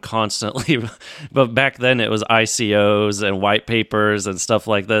that I'm constantly, but back then it was ICOs and white papers and stuff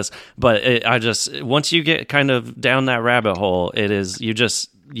like this. But once you get kind of down that rabbit hole,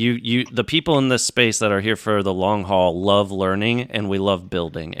 the people in this space that are here for the long haul love learning, and we love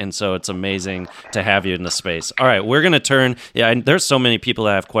building, and so it's amazing to have you in the space. All right, we're going to turn. Yeah, and there's so many people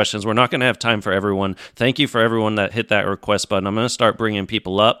that have questions. We're not going to have time for everyone. Thank you for everyone that hit that request button. I'm going to start bringing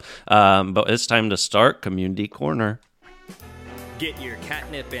people up, but it's time to start Community Corner. Get your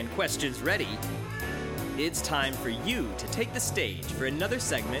catnip and questions ready. It's time for you to take the stage for another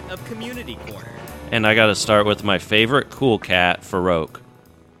segment of Community Corner. And I got to start with my favorite cool cat, Farouk.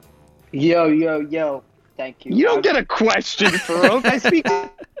 Yo. Thank you. You don't get a question, Farouk. I speak to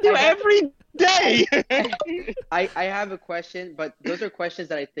you every day. I have a question, but those are questions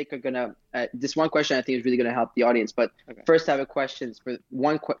that I think are going to, this one question I think is really going to help the audience. But First, I have a question. For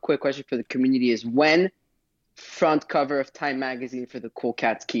one quick question for the community is, when front cover of Time Magazine for the Cool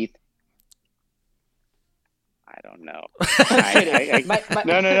Cats, Keith? I don't know.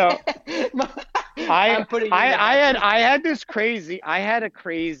 No. I had a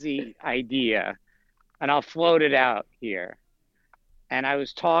crazy idea, and I'll float it out here. And I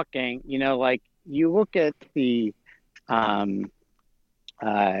was talking, like you look at the, when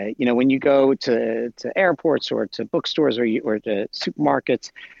you go to airports or to bookstores or to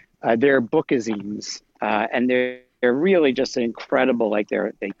supermarkets, there are bookazines, and they're really just incredible. Like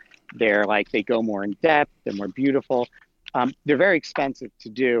they go more in depth, they're more beautiful. They're very expensive to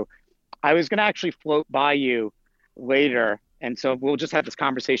do. I was going to actually float by you later, and so we'll just have this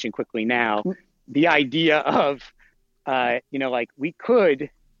conversation quickly now. The idea of, like we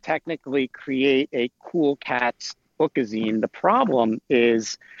could technically create a Cool Cats bookazine. The problem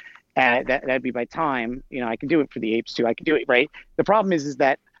is that'd be by time. I can do it for the apes too. I can do it, right? The problem is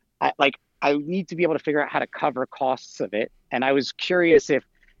that I need to be able to figure out how to cover costs of it. And I was curious if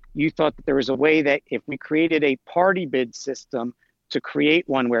you thought that there was a way that if we created a party bid system to create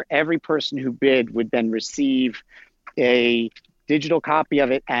one where every person who bid would then receive a digital copy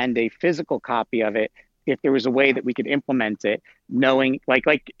of it and a physical copy of it, if there was a way that we could implement it, knowing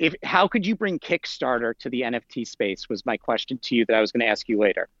how could you bring Kickstarter to the NFT space was my question to you that I was going to ask you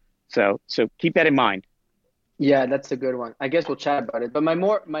later. So keep that in mind. Yeah, that's a good one. I guess we'll chat about it. But my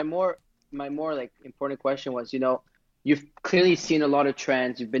more like important question was, you've clearly seen a lot of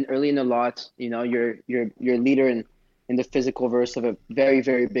trends. You've been early in a lot. You're a leader in the physical verse of a very,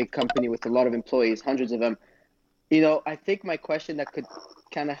 very big company with a lot of employees, hundreds of them. I think my question that could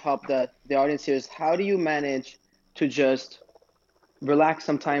kind of help the audience here is, how do you manage to just relax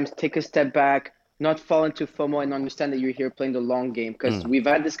sometimes, take a step back, not fall into FOMO, and understand that you're here playing the long game? Because we've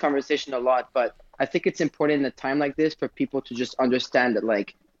had this conversation a lot, but I think it's important in a time like this for people to just understand that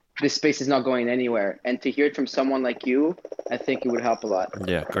this space is not going anywhere. And to hear it from someone like you, I think it would help a lot.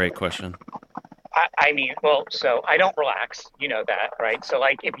 Yeah, great question. So I don't relax, that, right? So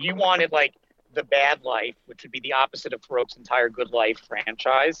if you wanted the bad life, which would be the opposite of Farouk's entire good life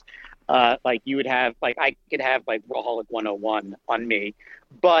franchise, you would have, I could have Rawholic 101 on me.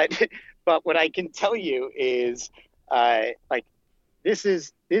 But what I can tell you is this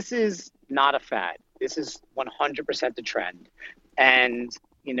is not a fad. This is 100% the trend. And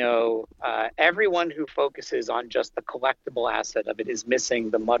everyone who focuses on just the collectible asset of it is missing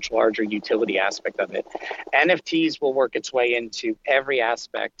the much larger utility aspect of it. NFTs will work its way into every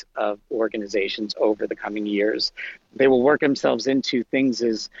aspect of organizations over the coming years. They will work themselves into things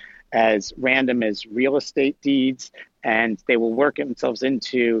as random as real estate deeds, and they will work themselves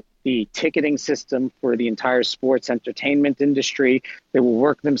into the ticketing system for the entire sports entertainment industry. They will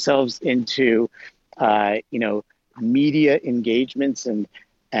work themselves into, media engagements and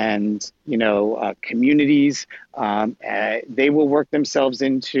communities. They will work themselves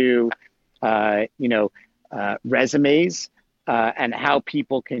into, resumes and how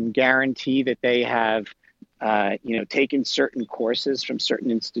people can guarantee that they have, taken certain courses from certain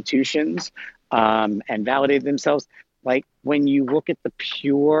institutions and validated themselves. When you look at the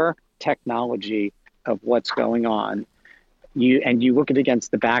pure technology of what's going on, you look at it against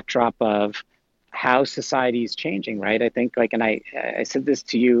the backdrop of how society is changing, right? I think and I said this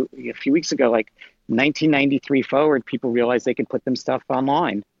to you a few weeks ago, 1993 forward, people realized they could put them stuff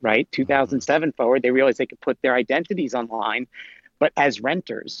online, right? 2007 forward, they realized they could put their identities online, but as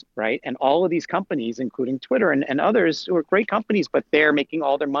renters, right? And all of these companies, including Twitter and others who are great companies, but they're making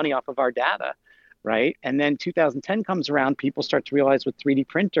all their money off of our data, right? And then 2010 comes around, people start to realize with 3D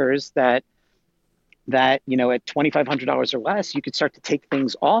printers that at $2,500 or less, you could start to take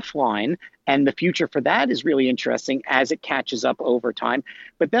things offline. And the future for that is really interesting as it catches up over time.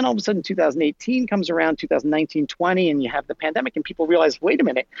 But then all of a sudden, 2018 comes around, 2019, 20, and you have the pandemic, and people realize, wait a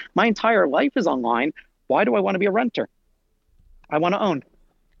minute, my entire life is online. Why do I want to be a renter? I want to own,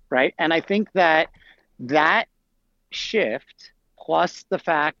 right? And I think that shift plus the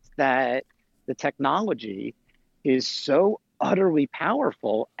fact that the technology is so utterly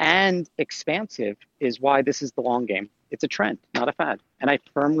powerful and expansive is why this is the long game. It's a trend, not a fad. And I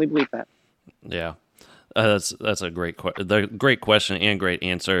firmly believe that. Yeah. That's a great question and great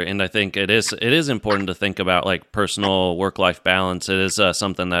answer, and I think it is important to think about like personal work-life balance. It is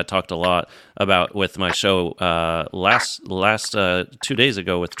something that I talked a lot about with my show last 2 days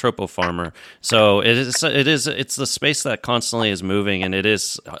ago with Tropo Farmer. So it's the space that constantly is moving, and it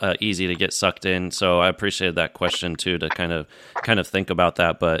is easy to get sucked in. So I appreciated that question too, to kind of think about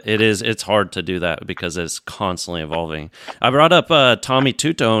that. But it's hard to do that because it's constantly evolving. I brought up Tommy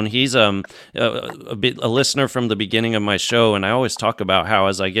Tutone. He's a listener from the beginning of my show, and I always talk about how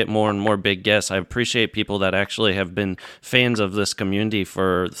as I get more and more big guests, I appreciate people that actually have been fans of this community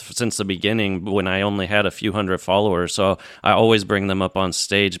since the beginning when I only had a few hundred followers. So I always bring them up on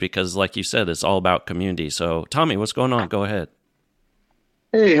stage because, like you said, it's all about community. So Tommy, what's going on? Go ahead.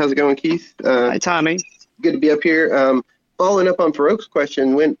 Hey, how's it going, Keith? Hi, Tommy. Good to be up here. Following up on Farouk's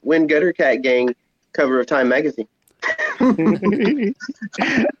question, when Gutter Cat Gang cover of Time Magazine?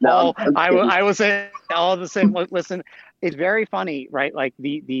 No, I will say all the same. Listen, it's very funny, right? Like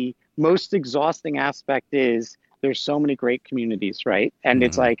the most exhausting aspect is there's so many great communities, right? And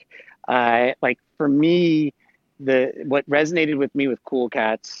it's like for me, what resonated with me with Cool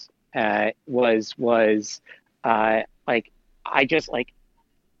Cats was I just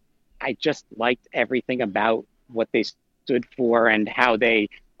liked everything about what they stood for and how they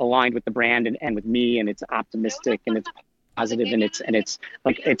aligned with the brand and with me, and it's optimistic and it's positive and it's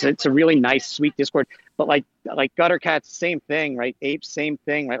a really nice, sweet Discord. But like Gutter Cats, same thing, right? Apes, same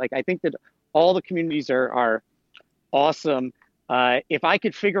thing, right? Like I think that all the communities are awesome. If I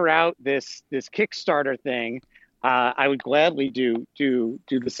could figure out this Kickstarter thing, I would gladly do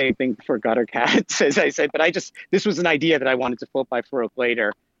the same thing for Gutter Cats, as I said. But this was an idea that I wanted to float by Farouk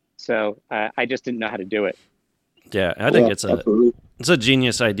later, so I just didn't know how to do it. Yeah, I think it's a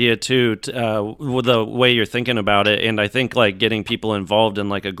genius idea too, with the way you're thinking about it, and I think like getting people involved in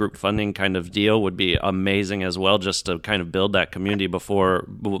like a group funding kind of deal would be amazing as well, just to kind of build that community before,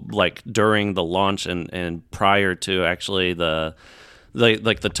 like during the launch and prior to actually the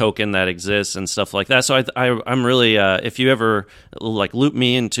token that exists and stuff like that. So I'm really if you ever like loop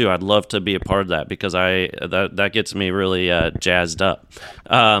me into, I'd love to be a part of that because that gets me really jazzed up.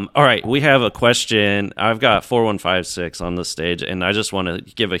 All right, we have a question. I've got 4156 on the stage, and I just want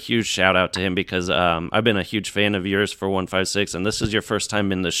to give a huge shout out to him because I've been a huge fan of yours, 4156, and this is your first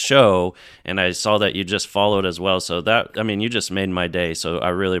time in the show, and I saw that you just followed as well. So you just made my day. So I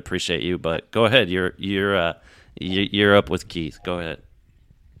really appreciate you. But go ahead, you're up with Keith. Go ahead.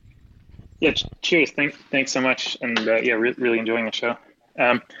 Yeah, cheers. Thanks so much. And really enjoying the show.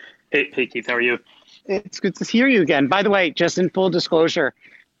 Hey, Keith, how are you? It's good to hear you again. By the way, just in full disclosure,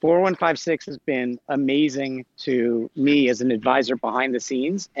 4156 has been amazing to me as an advisor behind the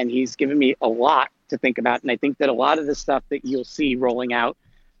scenes, and he's given me a lot to think about. And I think that a lot of the stuff that you'll see rolling out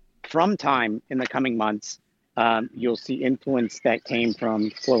from Time in the coming months, you'll see influence that came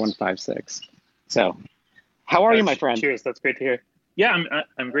from 4156. So how are you, my friend? Cheers. That's great to hear. Yeah,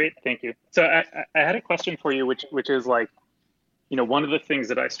 I'm great. Thank you. So I had a question for you, which is like, one of the things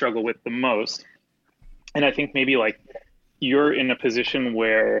that I struggle with the most, and I think maybe like you're in a position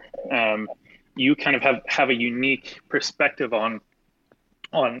where you kind of have a unique perspective on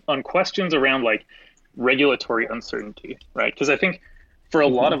questions around like regulatory uncertainty, right? Because I think for a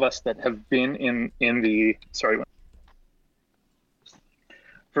lot of us that have been in the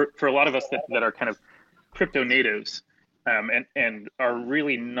for a lot of us that are kind of crypto natives. And are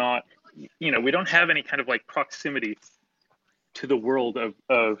really not, we don't have any kind of like proximity to the world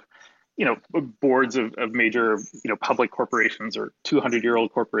of boards of major, public corporations or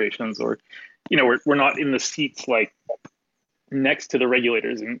 200-year-old corporations, or, we're not in the seats like next to the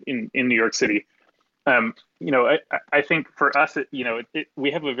regulators in New York City. I think for us,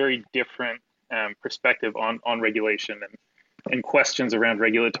 we have a very different perspective on regulation and questions around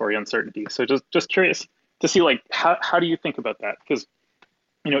regulatory uncertainty. So just curious to see like how do you think about that? Because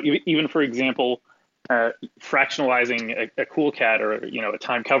even for example, fractionalizing a Cool Cat or a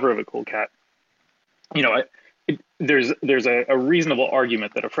Time cover of a Cool Cat, there's a reasonable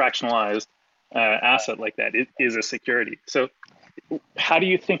argument that a fractionalized asset like that is a security. So how do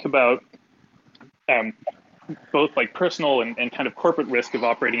you think about both like personal and kind of corporate risk of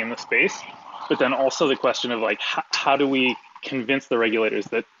operating in the space, but then also the question of like how do we convince the regulators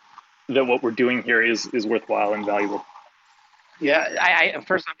that what we're doing here is worthwhile and valuable? Yeah,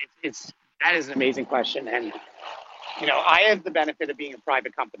 first off, that is an amazing question. And, I have the benefit of being a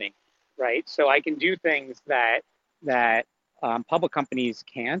private company, right? So I can do things that public companies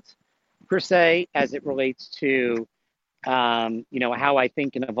can't, per se, as it relates to how I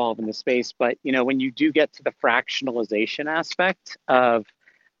think and evolve in the space. But when you do get to the fractionalization aspect of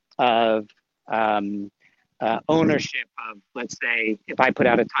ownership of, let's say, if I put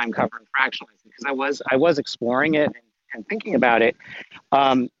out a time cover and fractionalize it, because I was exploring it and thinking about it,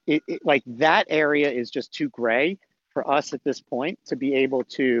 like that area is just too gray for us at this point to be able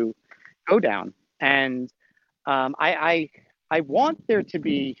to go down. And I want there to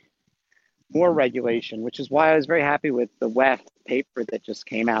be more regulation, which is why I was very happy with the WEF paper that just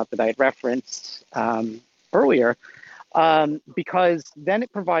came out that I had referenced earlier, because then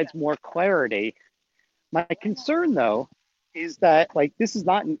it provides more clarity. My concern, though, is that like this is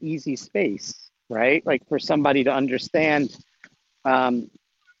not an easy space, right? Like for somebody to understand, and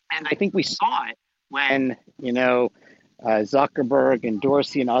I think we saw it when Zuckerberg and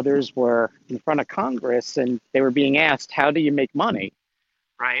Dorsey and others were in front of Congress and they were being asked, "How do you make money?"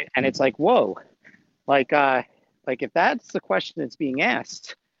 Right? And it's like, whoa, like if that's the question that's being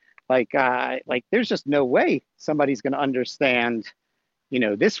asked, like there's just no way somebody's going to understand,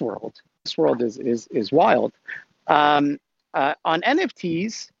 this world. This world is wild. On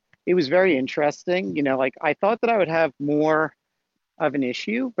NFTs, it was very interesting. Like I thought that I would have more of an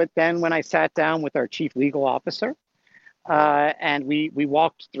issue, but then when I sat down with our chief legal officer, and we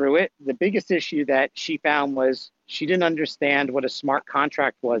walked through it, the biggest issue that she found was she didn't understand what a smart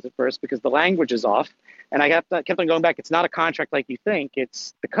contract was at first because the language is off. And I kept on going back. It's not a contract like you think.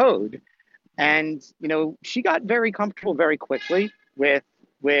 It's the code. And she got very comfortable very quickly with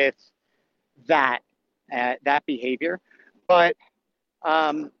that behavior. But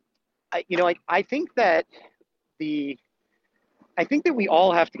I think that we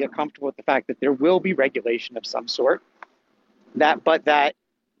all have to get comfortable with the fact that there will be regulation of some sort. But that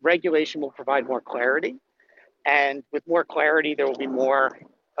regulation will provide more clarity, and with more clarity, there will be more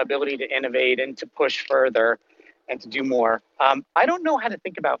ability to innovate and to push further and to do more. I don't know how to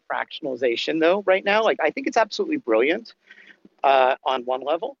think about fractionalization though right now. Like I think it's absolutely brilliant on one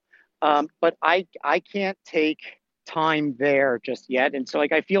level, but I can't take time there just yet. And so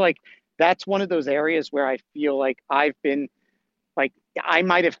like I feel like that's one of those areas where I feel like I've been like I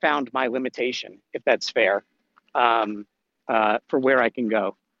might have found my limitation, if that's fair. For where I can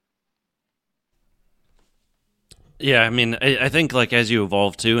go. Yeah, I mean, I think like as you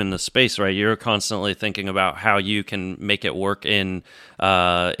evolve too in the space, right? You're constantly thinking about how you can make it work in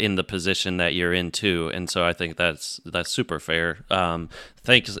the position that you're in too, and so I think that's super fair.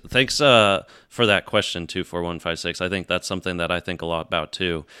 Thanks for that question, 24156. I think that's something that I think a lot about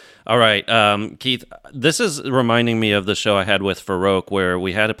too. All right, Keith, this is reminding me of the show I had with Farouk where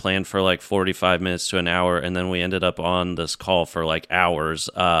we had a plan for like 45 minutes to an hour, and then we ended up on this call for like hours.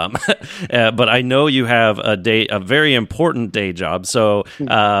 But I know you have a very important day job, so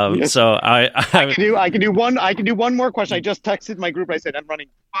yes. So I can do one more question. I just texted my group. I said I'm running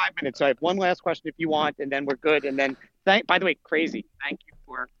 5 minutes, so I have one last question if you want, and then we're good. And then by the way, Crazy, thank you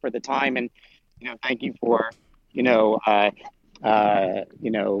for the time, and thank you for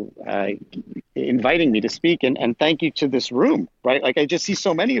inviting me to speak, and thank you to this room, right? Like I just see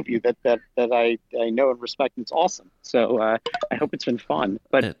so many of you that I know and respect, and it's awesome. So I hope it's been fun.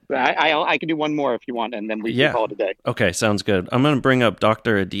 But I can do one more if you want, and then we can call it a day. Okay, sounds good. I'm going to bring up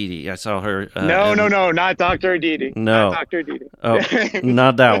Dr. Aditi. I saw her. No, not Dr. Aditi. No, not Dr. Aditi. Oh,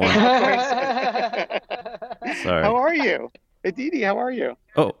 not that one. Sorry. How are you, Aditi? How are you?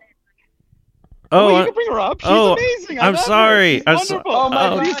 Oh, you can bring her up. She's amazing. I'm sorry. She's wonderful. Oh my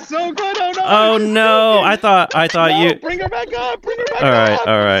God. She's so good. Oh no. Oh no! I thought you. Bring her back up.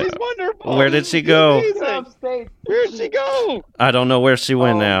 All right. She's wonderful. Where did she go? Where'd she go? I don't know where she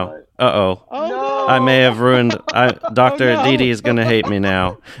went now. Oh no. I may have ruined. Dr. Aditi is going to hate me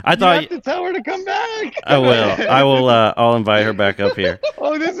now. I thought you have to tell her to come back. I will. I'll invite her back up here.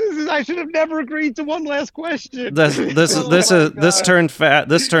 Oh, this is. I should have never agreed to one last question. This turned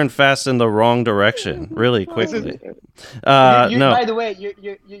fast in the wrong direction really quickly. No. By the way,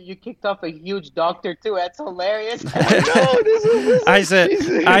 you kicked off a huge doctor too. That's hilarious. I said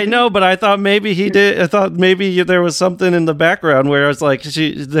I know, but I thought maybe he did. I thought maybe there was something in the background where it's like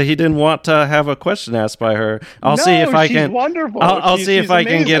he didn't want to have a question asked by her. I'll see if I can. Wonderful. I'll see if I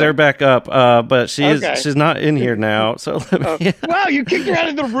can get her back up. But she's not in here now. So wow, you kicked her out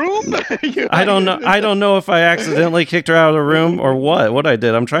of the room. I don't know. I don't know if I accidentally kicked her out of the room or what I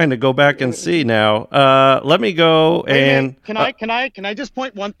did. I'm trying to go back and see now. Let me go and can I just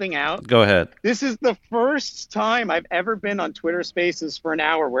point one thing out? Go ahead. This is the first time I've ever been on Twitter Spaces for an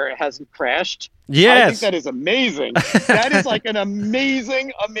hour where it hasn't crashed. Yes. I think that is amazing. That is like an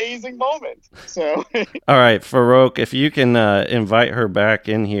amazing, amazing moment. So, all right, Farouk, if you can invite her back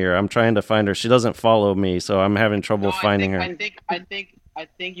in here. I'm trying to find her. She doesn't follow me, so I'm having trouble finding her. I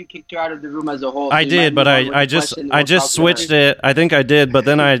think you kicked her out of the room as a whole. I did, but I just switched it. I think I did, but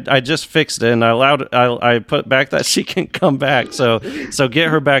then I just fixed it and I put back that she can come back. So get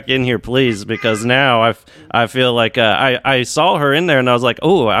her back in here, please, because now I feel like I saw her in there and I was like,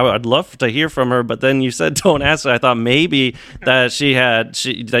 oh, I'd love to hear from her. But then you said don't ask her. I thought maybe that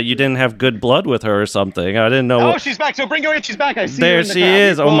that you didn't have good blood with her or something. I didn't know. Oh, she's back. So bring her in. She's back. I see there her in the she crowd.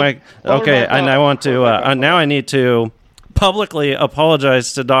 is. Oh my. Okay, and I want to now I need to publicly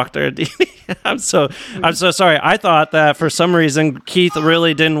apologize to Dr. Adini. I'm so sorry. I thought that for some reason Keith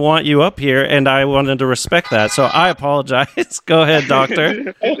really didn't want you up here, and I wanted to respect that. So I apologize. Go ahead,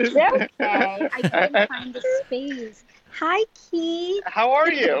 Doctor. It's okay. I couldn't find the space. Hi, Keith. How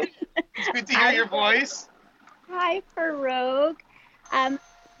are you? It's good to hear your voice. Hi, Farouk.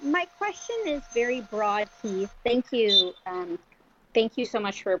 My question is very broad, Keith. Thank you. Thank you so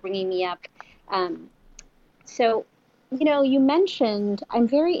much for bringing me up. So, you mentioned, I'm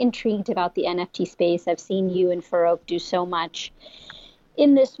very intrigued about the NFT space. I've seen you and Farouk do so much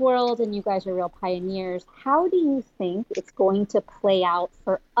in this world, and you guys are real pioneers. How do you think it's going to play out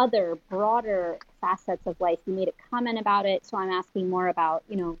for other broader facets of life? You made a comment about it, so I'm asking more about,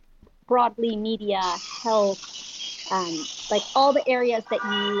 broadly media, health, like all the areas that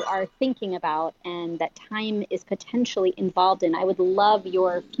you are thinking about and that time is potentially involved in. I would love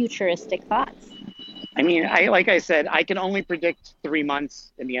your futuristic thoughts. I mean, like I said, I can only predict 3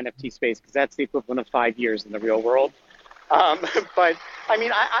 months in the NFT space because that's the equivalent of 5 years in the real world. But I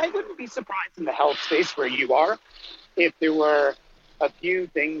mean, I wouldn't be surprised in the health space where you are if there were a few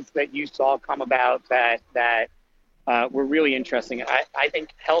things that you saw come about that were really interesting. I think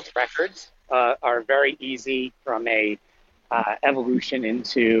health records are very easy from a evolution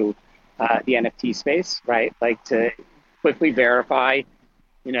into the NFT space, right? Like to quickly verify,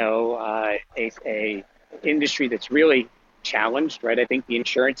 a industry that's really challenged, right? I think the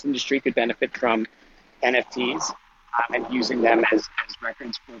insurance industry could benefit from NFTs and using them as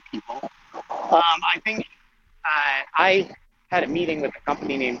records for people. I think I had a meeting with a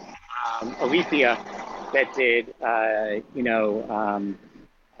company named Alethea that did,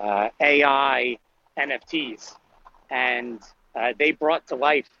 AI NFTs, and they brought to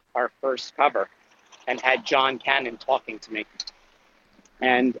life our first cover and had John Cannon talking to me.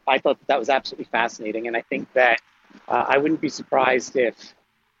 And I thought that was absolutely fascinating. And I think that I wouldn't be surprised if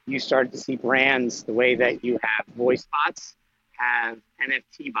you started to see brands the way that you have voice bots, have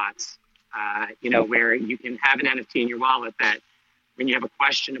NFT bots, where you can have an NFT in your wallet that when you have a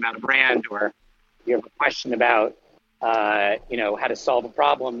question about a brand or you have a question about, how to solve a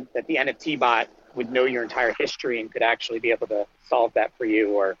problem, that the NFT bot would know your entire history and could actually be able to solve that for you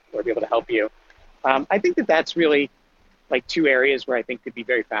or be able to help you. I think that that's really like two areas where I think could be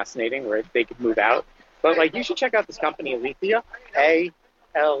very fascinating, where they could move out. But like, you should check out this company, Alethea,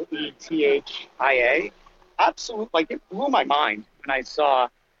 Alethia. Absolutely, like it blew my mind when I saw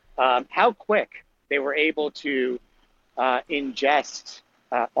how quick they were able to ingest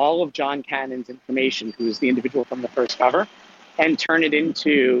all of John Cannon's information, who is the individual from the first cover, and turn it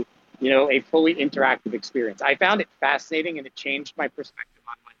into, a fully interactive experience. I found it fascinating, and it changed my perspective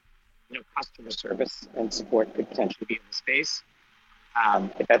on what, customer service and support could potentially be in the space,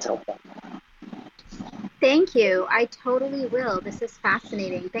 if that's helpful. Thank you. I totally will. This is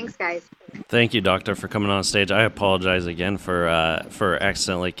fascinating. Thanks, guys. Thank you, Doctor, for coming on stage. I apologize again for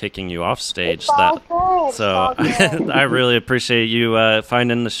accidentally kicking you off stage. I really appreciate you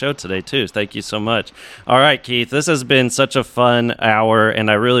finding the show today, too. Thank you so much. All right, Keith, this has been such a fun hour, and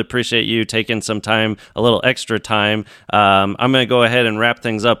I really appreciate you taking some time, a little extra time. I'm going to go ahead and wrap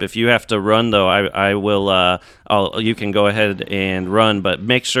things up. If you have to run, though, I will. You can go ahead and run, but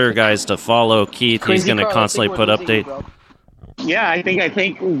make sure, guys, to follow Keith. He's going to constantly put updates. Yeah, I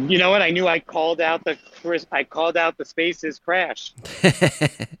think you know what? I knew I called out the spaces crash.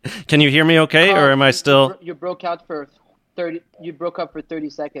 Can you hear me okay, or am I still? You broke out for 30. You broke up for 30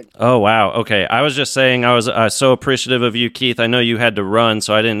 seconds. Oh wow. Okay, I was just saying I was so appreciative of you, Keith. I know you had to run,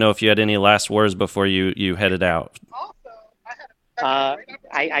 so I didn't know if you had any last words before you headed out.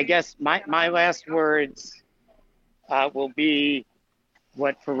 I guess my last words will be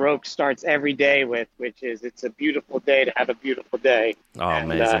what Farouk starts every day with, which is, it's a beautiful day to have a beautiful day. Oh,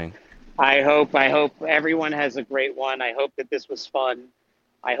 and, amazing. I hope everyone has a great one. I hope that this was fun.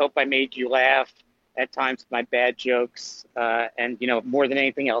 I hope I made you laugh at times with my bad jokes. And, more than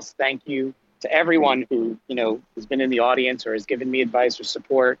anything else, thank you to everyone who, has been in the audience or has given me advice or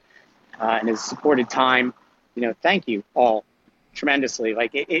support. and has supported time, thank you all tremendously.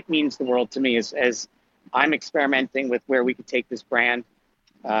 Like it means the world to me as I'm experimenting with where we could take this brand.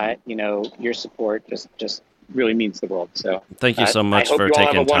 Your support just really means the world. So thank you so much for taking time. I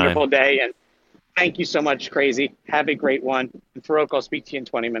hope you all have a wonderful day, and thank you so much, Crazy. Have a great one. And Farouk, I'll speak to you in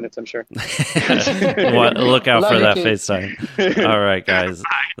 20 minutes, I'm sure. Look out for that FaceTime. All right, guys.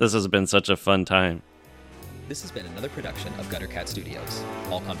 This has been such a fun time. This has been another production of Gutter Cat Studios.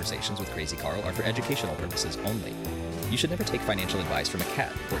 All conversations with Crazy Carl are for educational purposes only. You should never take financial advice from a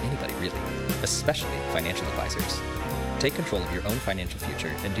cat, or anybody really, especially financial advisors. Take control of your own financial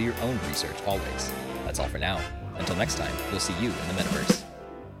future and do your own research always. That's all for now. Until next time, we'll see you in the metaverse.